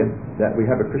idea that we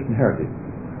have a Christian heritage,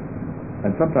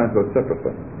 and sometimes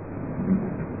vociferously.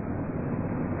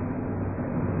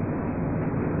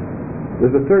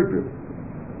 There's a third group,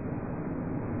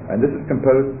 and this is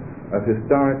composed of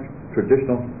historic,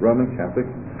 traditional Roman Catholics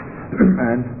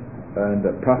and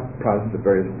Protestants of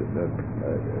various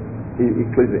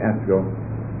ecclesiastical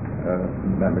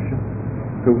membership,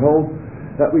 who hold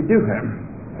that we do have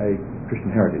a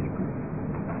Christian heritage,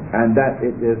 and that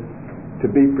it is to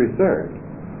be preserved,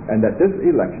 and that this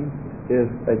election is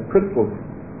a critical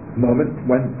moment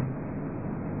when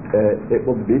it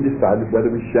will be decided whether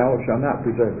we shall or shall not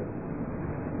preserve it.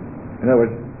 In other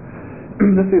words,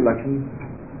 this election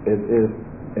is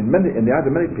in the eyes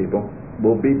of many people,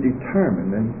 will be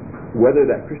determining whether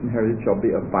that Christian heritage shall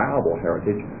be a viable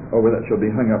heritage or whether it shall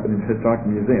be hung up in a historic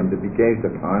museum to be gazed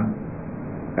upon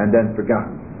and then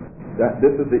forgotten.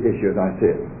 This is the issue as I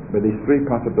see it, with these three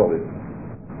possibilities.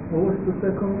 Well, what's the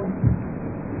second one?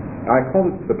 I call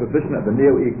it the position of the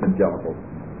neo-evangelicals.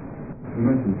 You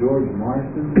mentioned George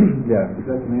Marston? Yes. Is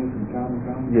that the name from Town and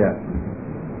Town? Yes.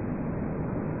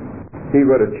 He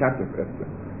wrote a chapter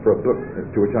for a book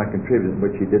to which I contributed, in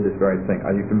which he did this very thing.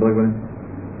 Are you familiar with him?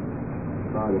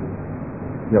 Got it.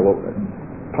 Yeah, well,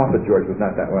 Papa George was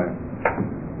not that way.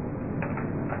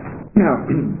 Now,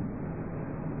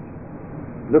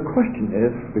 the question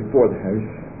is, before the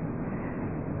House,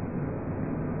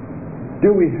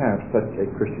 do we have such a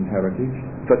Christian heritage,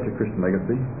 such a Christian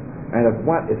legacy, and of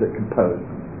what is it composed?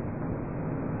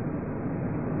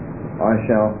 I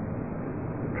shall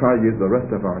try to use the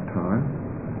rest of our time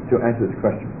to answer this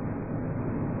question.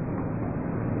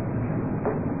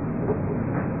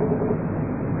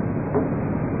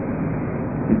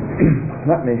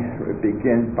 Let me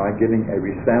begin by giving a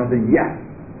resounding yes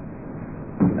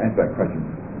to answer that question.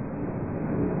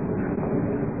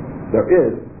 There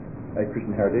is a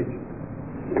Christian heritage.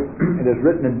 It is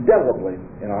written indelibly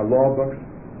in our law books.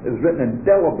 It is written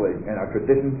indelibly in our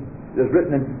traditions. It is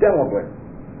written indelibly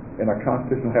in our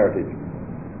constitutional heritage,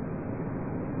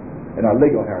 in our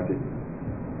legal heritage.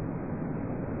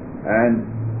 And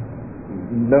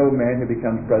no man who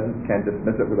becomes president can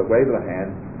dismiss it with a wave of the hand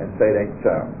and say it ain't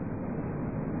so.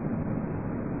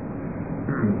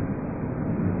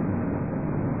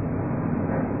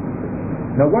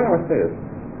 Now, why do I say this?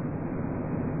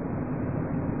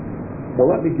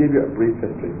 Well, let me give you a brief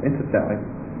history. Incidentally,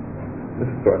 this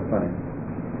is sort of funny.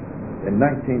 In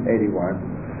 1981,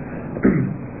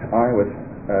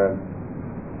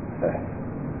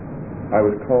 I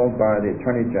was called by the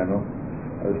Attorney General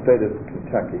of the state of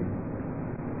Kentucky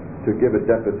to give a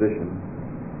deposition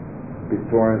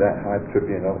before that high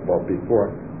tribunal, well,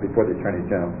 before the Attorney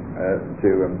General,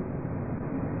 to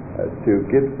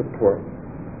give support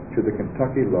to the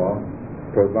Kentucky law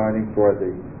providing for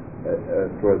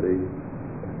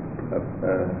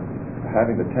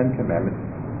having the Ten Commandments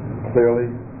clearly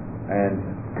and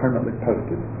permanently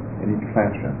posted in each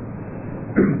classroom.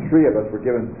 Three of us were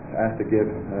asked to give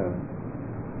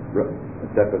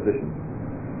depositions.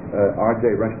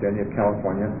 R.J. Rushdoony of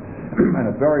California, and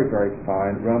a very, very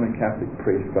fine Roman Catholic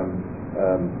priest from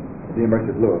the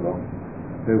University of Louisville,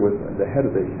 who was the head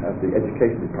of the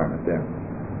education department there.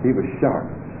 He was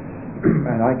sharp,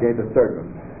 and I gave the third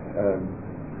one.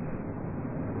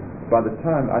 By the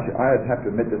time I'd have to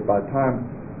admit this, by the time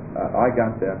I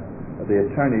got there, the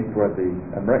attorney for the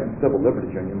American Civil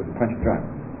Liberties Union was punched drunk.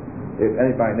 If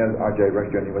anybody knows R.J.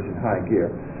 Rushdoony was in high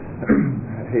gear,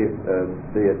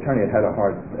 the attorney had had a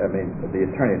hard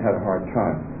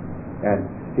time, and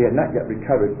he had not yet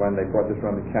recovered when they brought this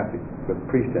Roman Catholic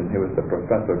priest in, who was the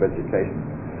professor of education.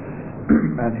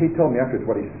 And he told me afterwards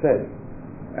what he said,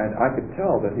 and I could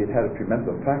tell that he had had a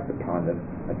tremendous effect upon the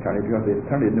attorney, because the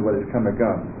attorney knew whether he's come or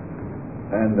gone.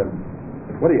 And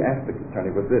what he asked the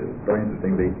attorney was this, very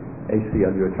interesting. The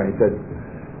ACLU attorney said,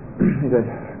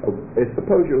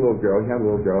 suppose you're a little girl, you have a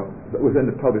little girl that was in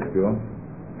the public school,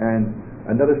 and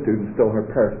another student stole her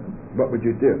purse. What would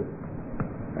you do?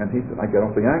 And he said, I'd get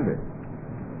awfully angry.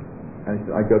 And he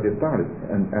said, I'd go to the authorities.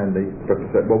 And the professor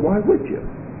said, well, why would you?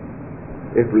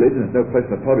 If religion is no place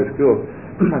in the public school,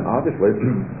 obviously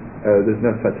there's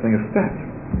no such thing as theft.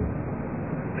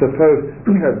 Suppose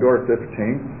you have daughter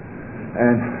 15,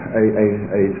 and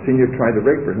a senior tried to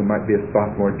rape her who might be a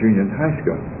sophomore, junior in high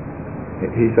school.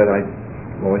 He said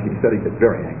he'd get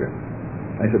very angry.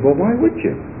 I said, well, why would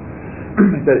you?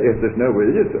 He said, if there's no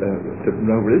religion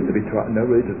to be taught, no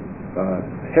religious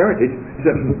heritage, he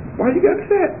said, why do you get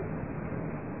upset?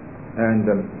 And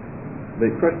the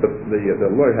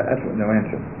lawyer had absolutely no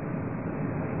answer.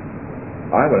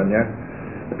 I went in there,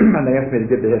 and they asked me to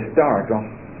give the historical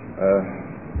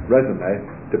resume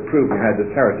to prove we had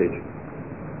this heritage.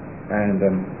 And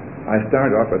I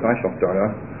started off, as I shall start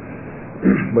off,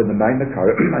 with the Magna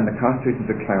Carta and the Constitutions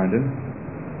of Clarendon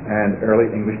and early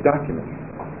English documents.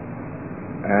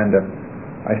 And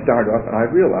I started off, and I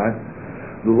realized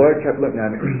the lawyer kept looking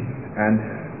at me, and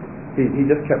he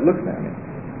just kept looking at me.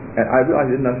 And I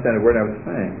realized he didn't understand a word I was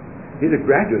saying. He's a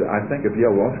graduate, I think, of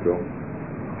Yale Law School.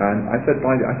 And I said,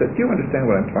 do you understand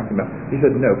what I'm talking about? He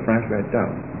said, no, frankly, I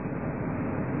don't.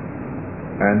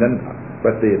 And then,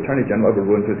 but the Attorney General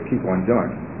overruled him to keep on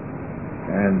going.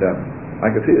 And I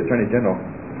could see the Attorney General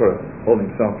sort of holding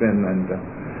himself in, and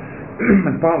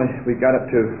and finally we got up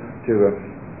to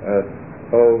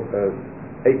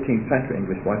 18th century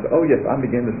English law. I said, oh yes, I'm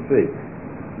beginning to see.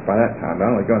 By that time, I'd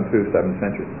only gone through 7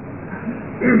 centuries.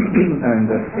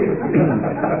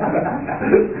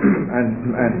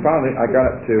 and finally I got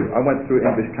up to, I went through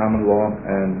English common law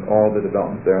and all the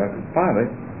developments there. And finally,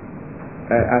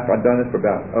 after I'd done this for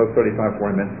about 35,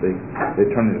 40 minutes, the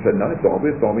attorney said, no, that's all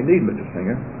we need, Mr.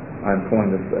 Singer. I'm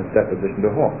pulling this deposition to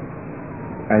a halt.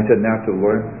 And he said, now to the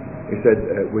lawyer, he said,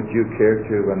 would you care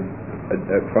to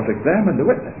cross-examine the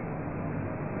witness?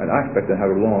 And I expected to have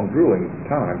a long, grueling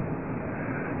time.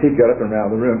 He got up and ran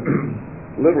the room,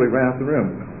 literally ran out the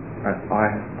room. And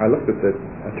I looked at the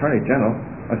Attorney General.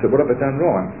 I said, what have I done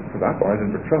wrong? Because I thought I was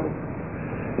in for trouble.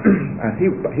 And he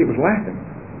was laughing.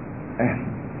 And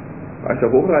I said,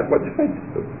 well, what did I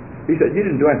do? He said, you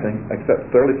didn't do anything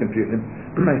except thoroughly confuse him.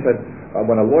 I said,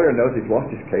 when a lawyer knows he's lost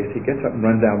his case, he gets up and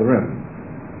runs down the room.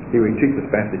 He retreats as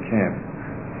fast as he can.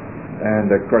 And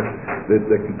of course,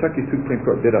 the Kentucky Supreme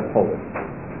Court did uphold it.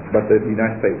 But the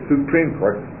United States Supreme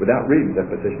Court, without reading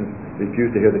depositions,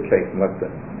 refused to hear the case and left it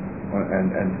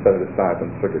and set it aside from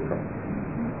the circuit court.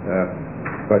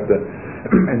 But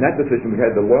in that decision, we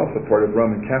had the loyal support of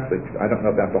Roman Catholics. I don't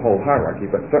know about the whole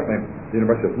hierarchy, but certainly the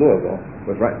University of Louisville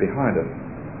was right behind us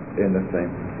in this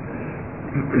thing.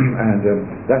 And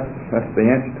that's the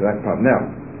answer to that problem.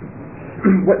 Now,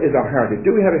 what is our heritage?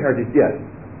 Do we have a heritage? Yes.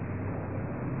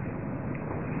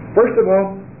 First of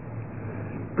all,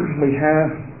 we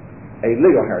have a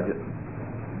legal heritage.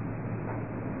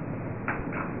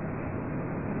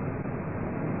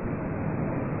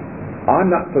 I'm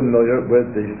not familiar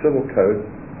with the civil code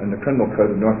and the criminal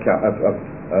code of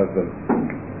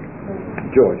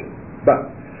Georgia,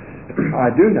 but I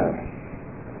do know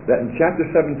that in Chapter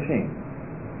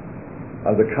 17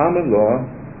 of the Common Law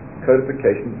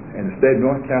Codification in the state of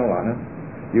North Carolina,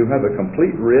 you have a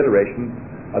complete reiteration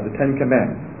of the Ten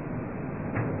Commandments.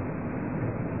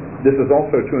 This is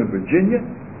also true in Virginia,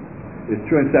 it's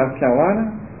true in South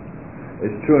Carolina,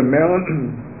 it's true in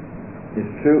Maryland,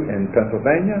 it's true in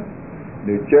Pennsylvania,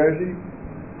 New Jersey,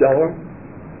 Delaware,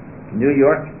 New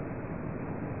York,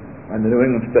 and the New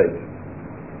England states.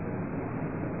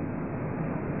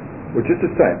 Which is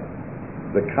to say,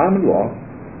 the common law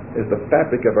is the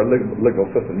fabric of our legal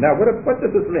system. Now, what does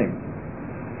this mean?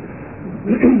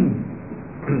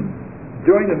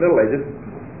 During the Middle Ages,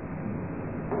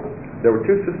 there were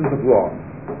two systems of law,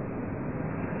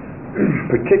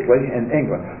 particularly in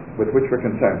England, with which we're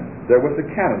concerned. There was the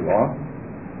canon law,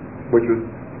 which was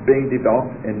being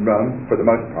developed in Rome for the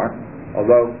most part,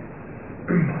 although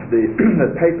the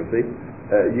papacy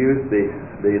used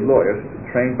the lawyers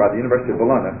trained by the University of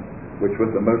Bologna, which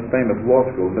was the most famous law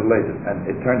school in the Middle Ages, and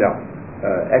it turned out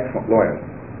excellent lawyers.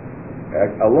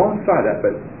 Alongside that,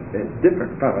 but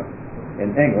different from it,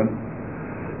 in England,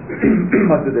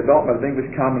 was the development of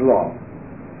English common law.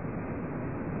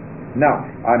 Now,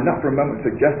 I'm not for a moment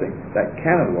suggesting that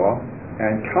canon law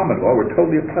and common law were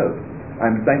totally opposed.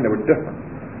 I'm saying they were different.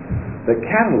 The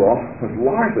canon law was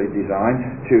largely designed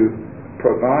to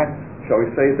provide, shall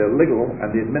we say, the legal and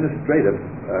the administrative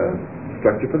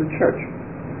structure for the church.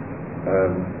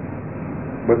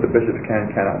 What the bishops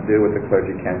cannot do, what the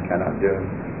clergy cannot do, and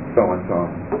so on and so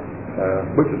on,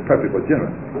 which is perfectly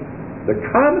legitimate. The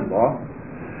common law,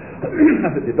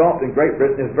 as it developed in Great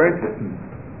Britain, is very important.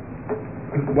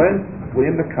 When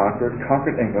William the Conqueror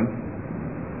conquered England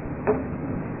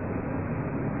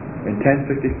in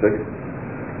 1066,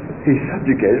 he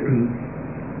subjugated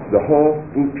the whole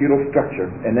feudal structure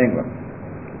in England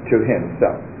to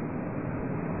himself.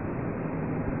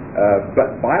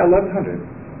 But by 1100,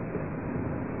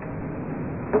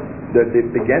 there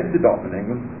began to develop in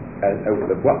England as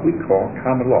what we call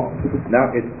common law.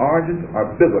 Now, its origins are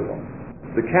biblical.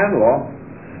 The canon law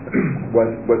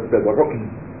was biblical,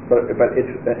 but in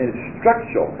its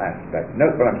structural aspect,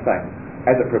 note what I'm saying,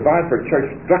 as it provides for church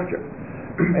structure,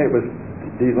 it was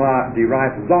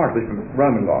derived largely from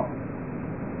Roman law.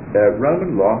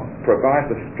 Roman law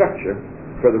provides the structure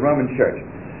for the Roman church.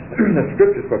 The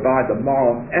scriptures provide the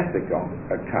moral and ethical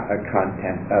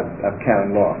content of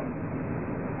canon law.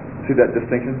 See that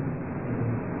distinction?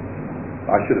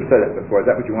 I should have said it before. Is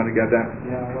that what you wanted to get at?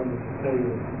 Yeah, I wanted to say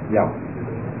it. Yeah.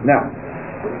 Now,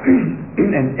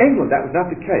 In England, that was not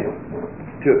the case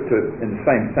in the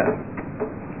same sense.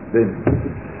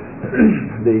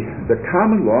 The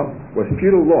common law was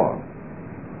feudal law,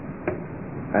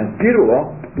 and feudal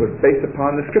law was based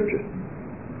upon the scriptures.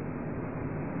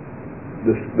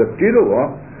 The feudal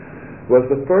law was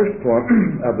the first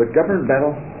form of the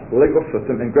governmental legal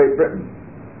system in Great Britain,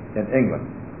 in England.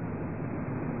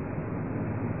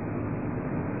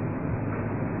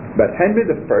 But Henry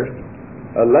I,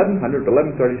 1100 to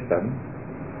 1137,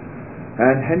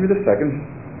 and Henry II,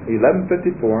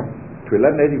 1154 to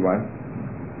 1181,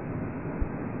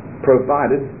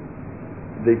 provided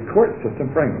the court system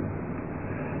for England.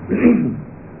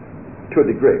 To a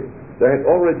degree. There had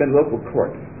already been local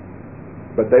courts,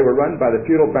 but they were run by the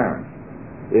feudal barons.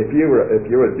 If you were a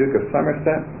Duke of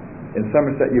Somerset, in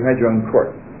Somerset you had your own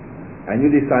court, and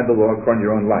you decided the law according to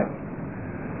your own light.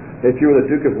 If you were the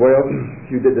Duke of Wales,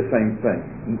 you did the same thing.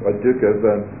 A Duke of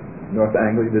North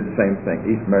Anglia, you did the same thing.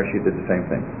 East Mercia, you did the same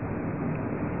thing.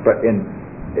 But in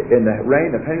the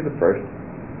reign of Henry I,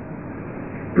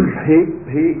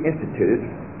 he instituted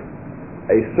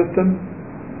a system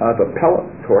of appellate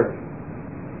courts,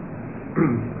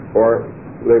 or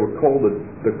they were called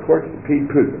the courts of Peace,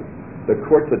 the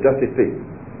courts of justice,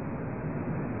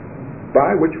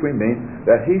 by which we mean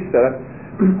that he set up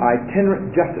itinerant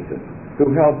justices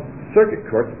who held circuit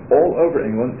courts all over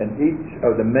England and each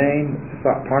of the main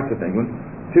parts of England,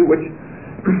 to which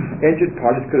injured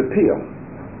parties could appeal.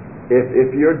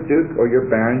 If your duke or your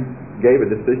baron gave a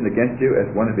decision against you as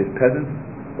one of his peasants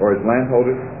or his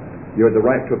landholders, you had the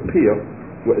right to appeal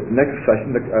with the next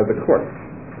session of the court.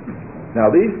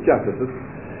 Now these justices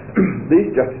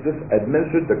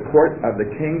administered the court of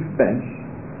the King's Bench,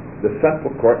 the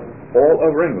central court, all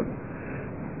over England.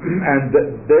 And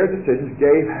their decisions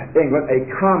gave England a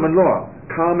common law,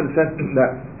 common sense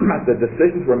that the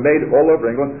decisions were made all over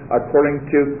England according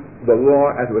to the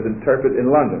law as it was interpreted in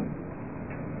London.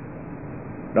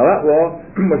 Now that law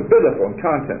was biblical in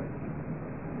content,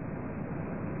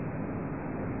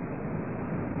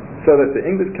 so that the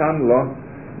English common law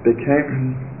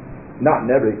became, not in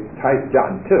every type,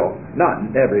 jot and tittle, not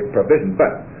in every provision,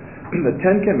 but the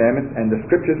Ten Commandments and the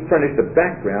Scriptures furnished the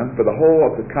background for the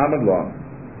whole of the common law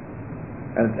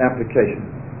and its application.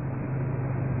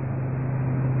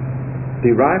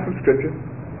 Derived from Scripture,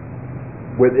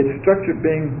 with its structure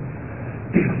being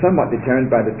somewhat determined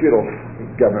by the feudal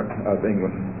government of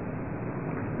England,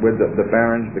 with the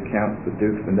barons, the counts, the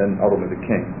dukes, and then ultimately the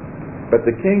king. But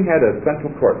the king had a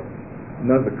central court,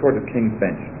 known as the Court of King's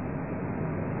Bench,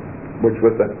 which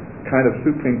was the kind of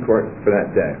supreme court for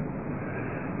that day.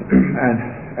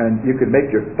 And you could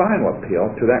make your final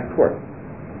appeal to that court.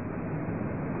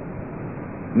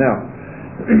 Now,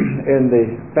 in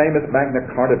the famous Magna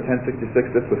Carta of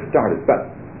 1066, this was started,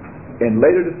 but in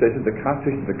later decisions, the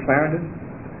Constitution of Clarendon,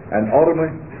 and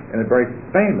ultimately in a very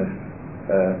famous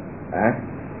act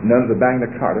known as the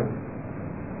Magna Carta,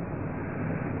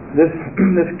 this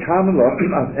common law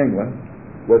of England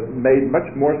was made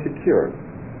much more secure.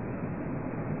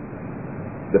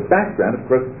 The background, of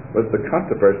course, was the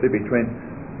controversy between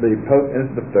the Pope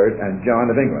Innocent III and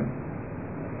John of England,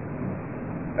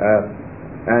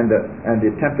 and the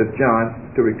attempt of John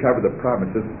to recover the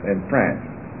provinces in France.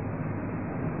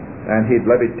 And he'd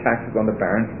levied taxes on the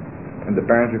barons, and the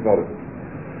barons revolted.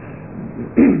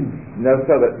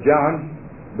 So that John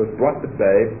was brought to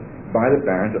bay by the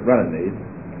barons at Runnymede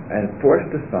and forced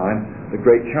to sign the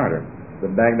Great Charter, the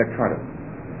Magna Carta,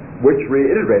 which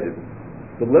reiterated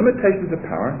the limitations of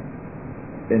power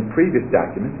in previous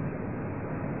documents,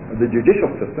 the judicial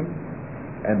system,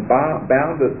 and bound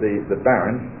the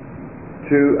barons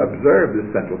to observe the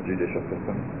central judicial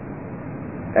system,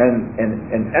 and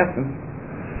in essence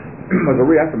was a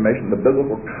reaffirmation of the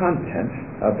biblical content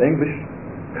of English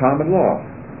common law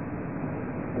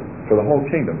for the whole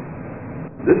kingdom.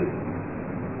 This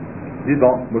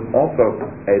result was also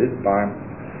aided by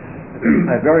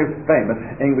a very famous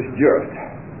English jurist,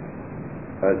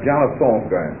 John of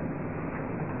Salisbury,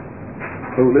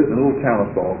 who lived in the little town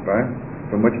of Salisbury,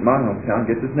 from which my hometown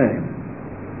gets its name.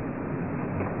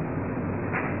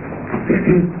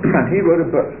 And he wrote a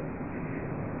book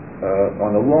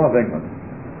on the law of England,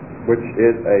 which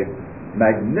is a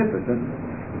magnificent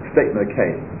statement of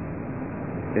case,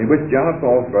 in which John of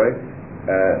Salisbury,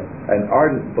 an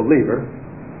ardent believer,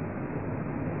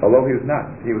 although he was not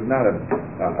a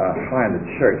high in the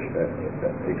church,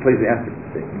 ecclesiastically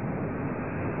speaking,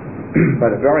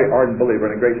 but a very ardent believer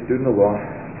and a great student of law,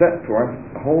 set forth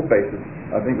the whole basis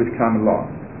of English common law.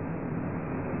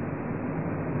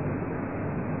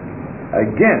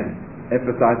 Again,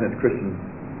 emphasizing its Christian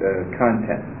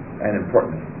content and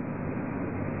importance.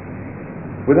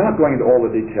 Without going into all the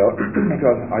detail,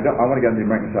 because I want to get into the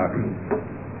American side,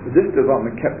 this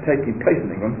development kept taking place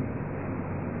in England,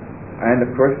 and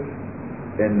of course,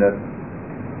 in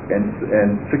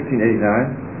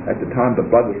 1689, at the time of the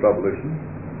Bloodless Revolution,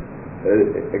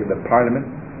 the Parliament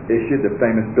issued the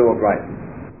famous Bill of Rights.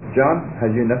 John,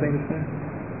 have you nothing to say?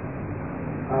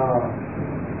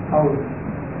 I was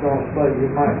going to say you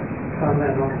might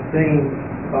comment on the theme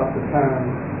about the time,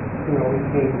 he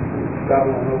came to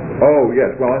Scotland over. Oh,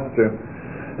 yes, well, that's true.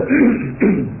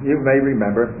 You may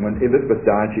remember when Elizabeth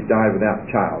died, she died without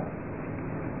child,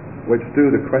 which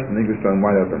threw the question of the English throne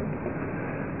wide open.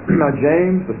 Now,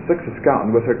 James VI of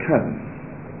Scotland was her cousin.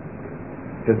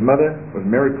 His mother was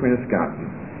Mary Queen of Scotland.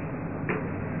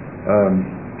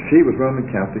 She was Roman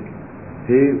Catholic.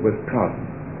 He was Protestant.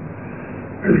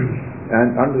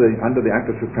 And under the Act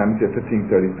of Supremacy of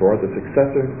 1534, the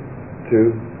successor to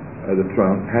the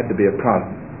throne had to be a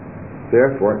Protestant.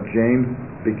 Therefore, James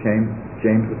became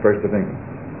James I of England.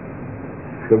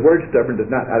 The word stubborn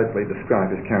does not adequately describe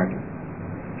his character.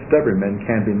 Stubborn men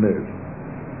can be moved.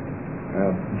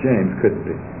 James couldn't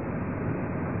be.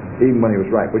 Even when he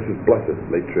was right, which is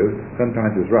blessedly true,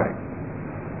 sometimes he was right.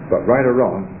 But right or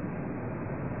wrong,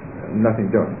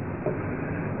 nothing doing.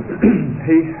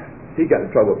 He got in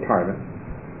trouble with Parliament,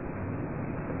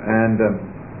 and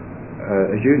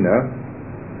as you know,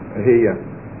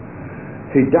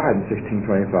 he died in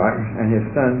 1625, and his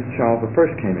son Charles I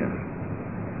came in.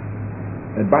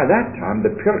 And by that time,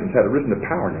 the Puritans had arisen to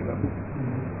power in England,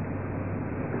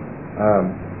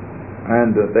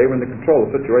 and they were in the control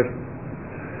of the situation.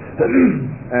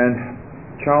 And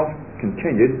Charles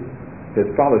continued his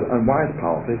father's unwise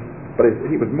policies, but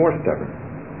he was more stubborn,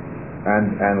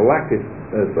 and lacked his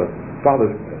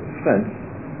father's sense,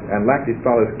 and lacked his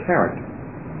father's character.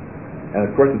 And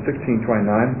of course, in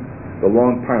 1629, the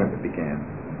Long Parliament began,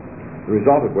 the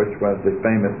result of which was the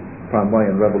famous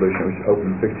Cromwellian Revolution, which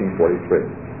opened in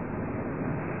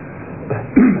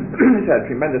 1643. This had a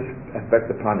tremendous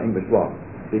effect upon English law,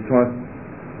 because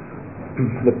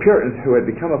the Puritans, who had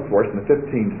become a force in the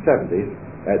 1570s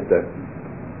at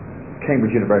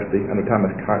Cambridge University under Thomas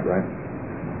Cartwright,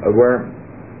 were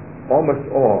almost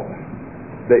all,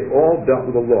 they all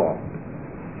dealt with the law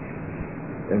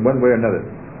in one way or another.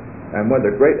 And one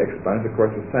of the great exponents, of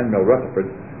course, was Samuel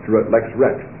Rutherford, who wrote Lex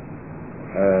Rex,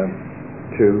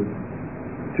 to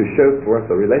show forth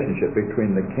the relationship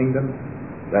between the kingdom,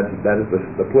 that is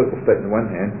the political state on the one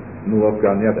hand, and the law of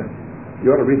God on the other.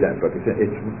 You ought to read that book.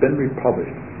 It's been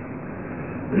republished.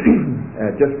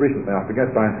 Just recently, I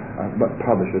forget by what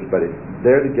publishers, but it's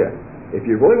there to get. If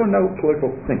you really want to know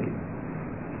political thinking,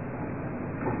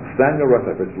 Samuel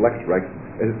Rutherford's Lex Rex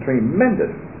is a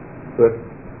tremendous book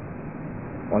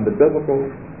on the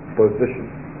biblical position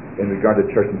in regard to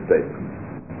church and state.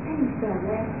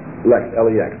 Lex,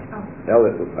 L-E-X. L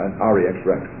is an R-E-X,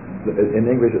 Rex.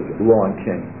 In English, it's law and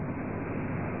king.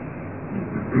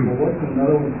 Well, what's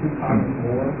another one? Thomas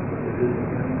More?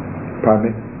 Pardon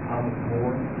me? Thomas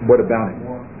More. What about him?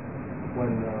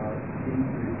 When he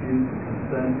refused to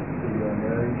consent to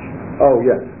marriage. Oh,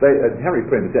 yes. Henry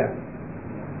put him to death.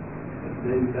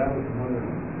 That was one of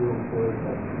the real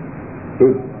political.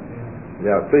 Who's?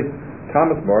 Yeah, see,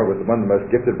 Thomas More was one of the most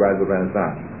gifted writers of the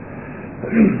Renaissance.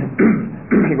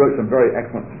 He wrote some very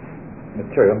excellent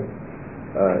material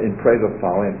in praise of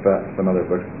folly and some other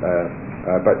books,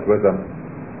 but was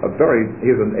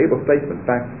he was an able statesman. In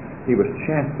fact, he was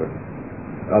Chancellor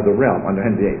of the realm under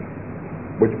Henry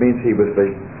VIII, which means he was the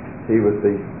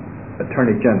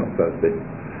Attorney General, so to speak.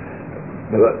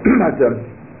 But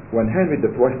when Henry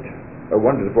wanted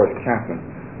to divorce Catherine,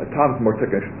 Thomas More took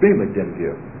an extremely dim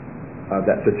view of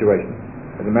that situation.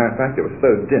 As a matter of fact, it was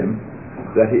so dim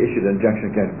that he issued an injunction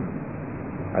against him.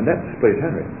 And that displeased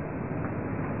Henry,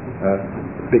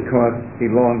 because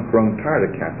he long grown tired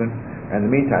of Catherine, and in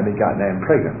the meantime he got Anne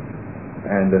pregnant.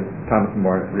 And Thomas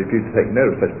More refused to take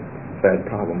note of such sad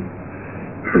problems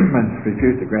and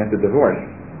refused to grant the divorce.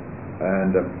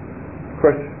 And of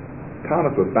course,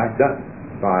 Thomas was backed up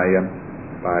by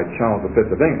Charles V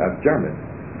of Germany.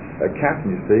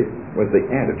 Catherine, you see, was the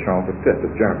aunt of Charles V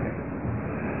of Germany.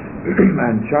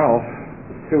 And Charles,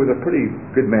 who was a pretty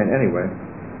good man anyway,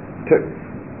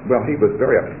 he was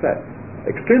very upset,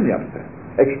 extremely upset,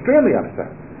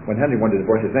 when Henry wanted to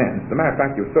divorce his aunt. As a matter of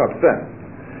fact, he was so upset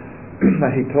that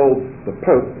he told the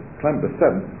Pope, Clement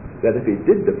VII, that if he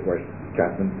did divorce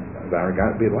Catherine of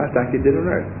Aragon, it would be the last act he did on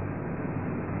earth.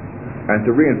 And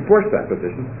to reinforce that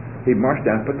position, he marched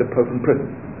down and put the Pope in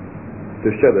prison to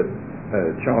show that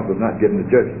Charles was not given to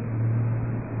judgment.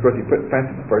 Of course, he put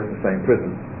Francis I in the same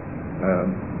prison.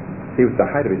 He was the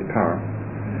height of his power.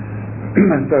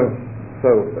 And so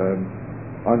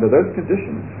Under those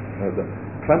conditions,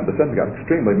 Clement VII got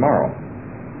extremely moral,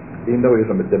 even though he was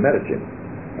a de Medici,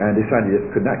 and decided he just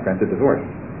could not grant the divorce.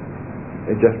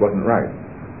 It just wasn't right,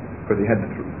 because he had the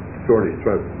sword at his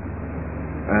throat.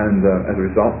 And as a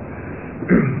result,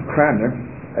 Cranmer,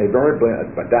 a very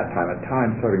brilliant, at that time, a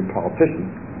time-serving politician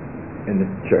in the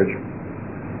church,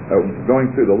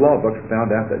 going through the law books, found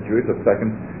out that Julius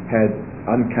II had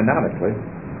uncanonically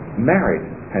married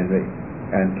Henry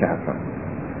and Catherine,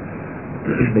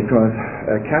 because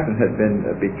Catherine had been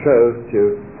betrothed to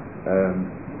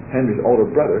Henry's older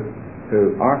brother,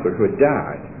 Arthur, who had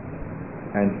died.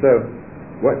 And so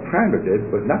what Cranmer did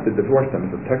was not to divorce them,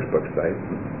 as the textbooks say,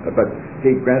 but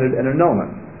he granted an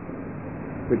annulment,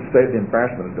 which saved the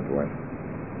embarrassment of divorce.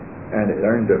 And it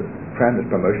earned Cranmer's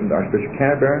promotion to Archbishop of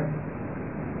Canterbury,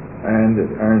 and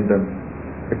it earned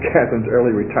Catherine's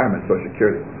early retirement, Social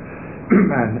Security,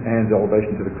 and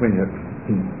elevation to the Queen.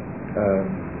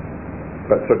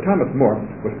 But Sir Thomas More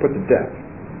was put to death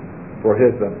for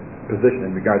his position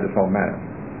in regard to this whole matter.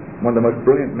 One of the most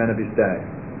brilliant men of his day.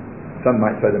 Some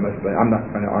might say the most brilliant. I'm not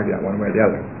going to argue that one way or the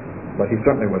other, but he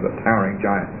certainly was a towering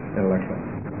giant intellectually.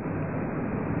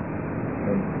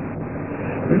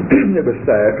 It was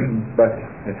sad, but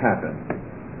it happened.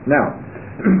 Now,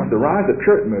 the rise of the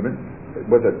Puritan movement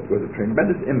was a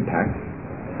tremendous impact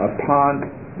upon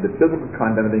the biblical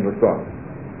content of English thought.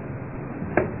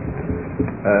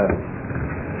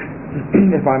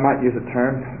 If I might use a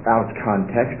term out of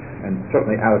context, and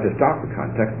certainly out of historical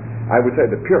context, I would say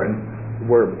the Puritans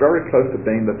were very close to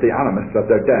being the theonomists of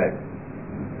their day.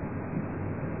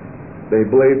 They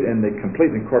believed in the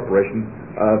complete incorporation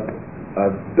of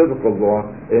biblical law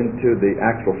into the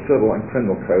actual civil and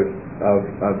criminal codes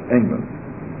of England.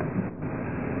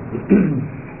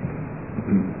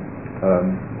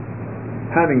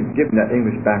 Having given that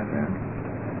English background,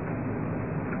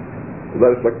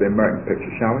 let us look at the American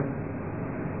picture, shall we?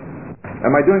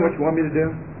 Am I doing what you want me to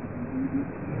do?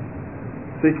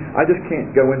 See, I just can't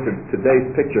go into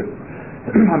today's picture.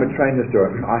 I'm a trained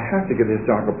historian. I have to give the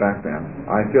historical background.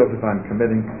 I feel as if I'm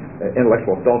committing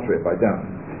intellectual adultery if I don't.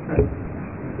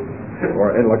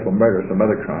 Or intellectual murder, some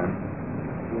other crime.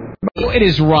 It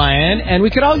is Ryan, and we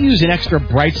could all use an extra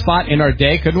bright spot in our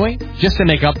day, couldn't we? Just to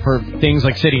make up for things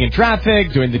like sitting in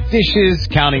traffic, doing the dishes,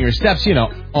 counting your steps,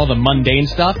 all the mundane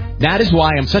stuff. That is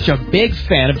why I'm such a big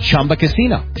fan of Chumba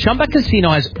Casino. Chumba Casino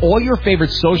has all your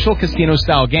favorite social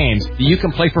casino-style games that you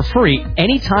can play for free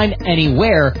anytime,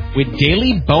 anywhere with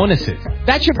daily bonuses.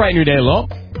 That should brighten your day a little.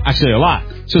 Actually, a lot.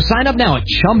 So sign up now at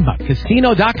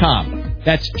ChumbaCasino.com.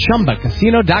 That's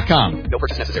ChumbaCasino.com. No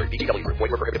purchase necessary. VGW Group.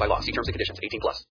 Void where prohibited by law. See terms and conditions. 18+.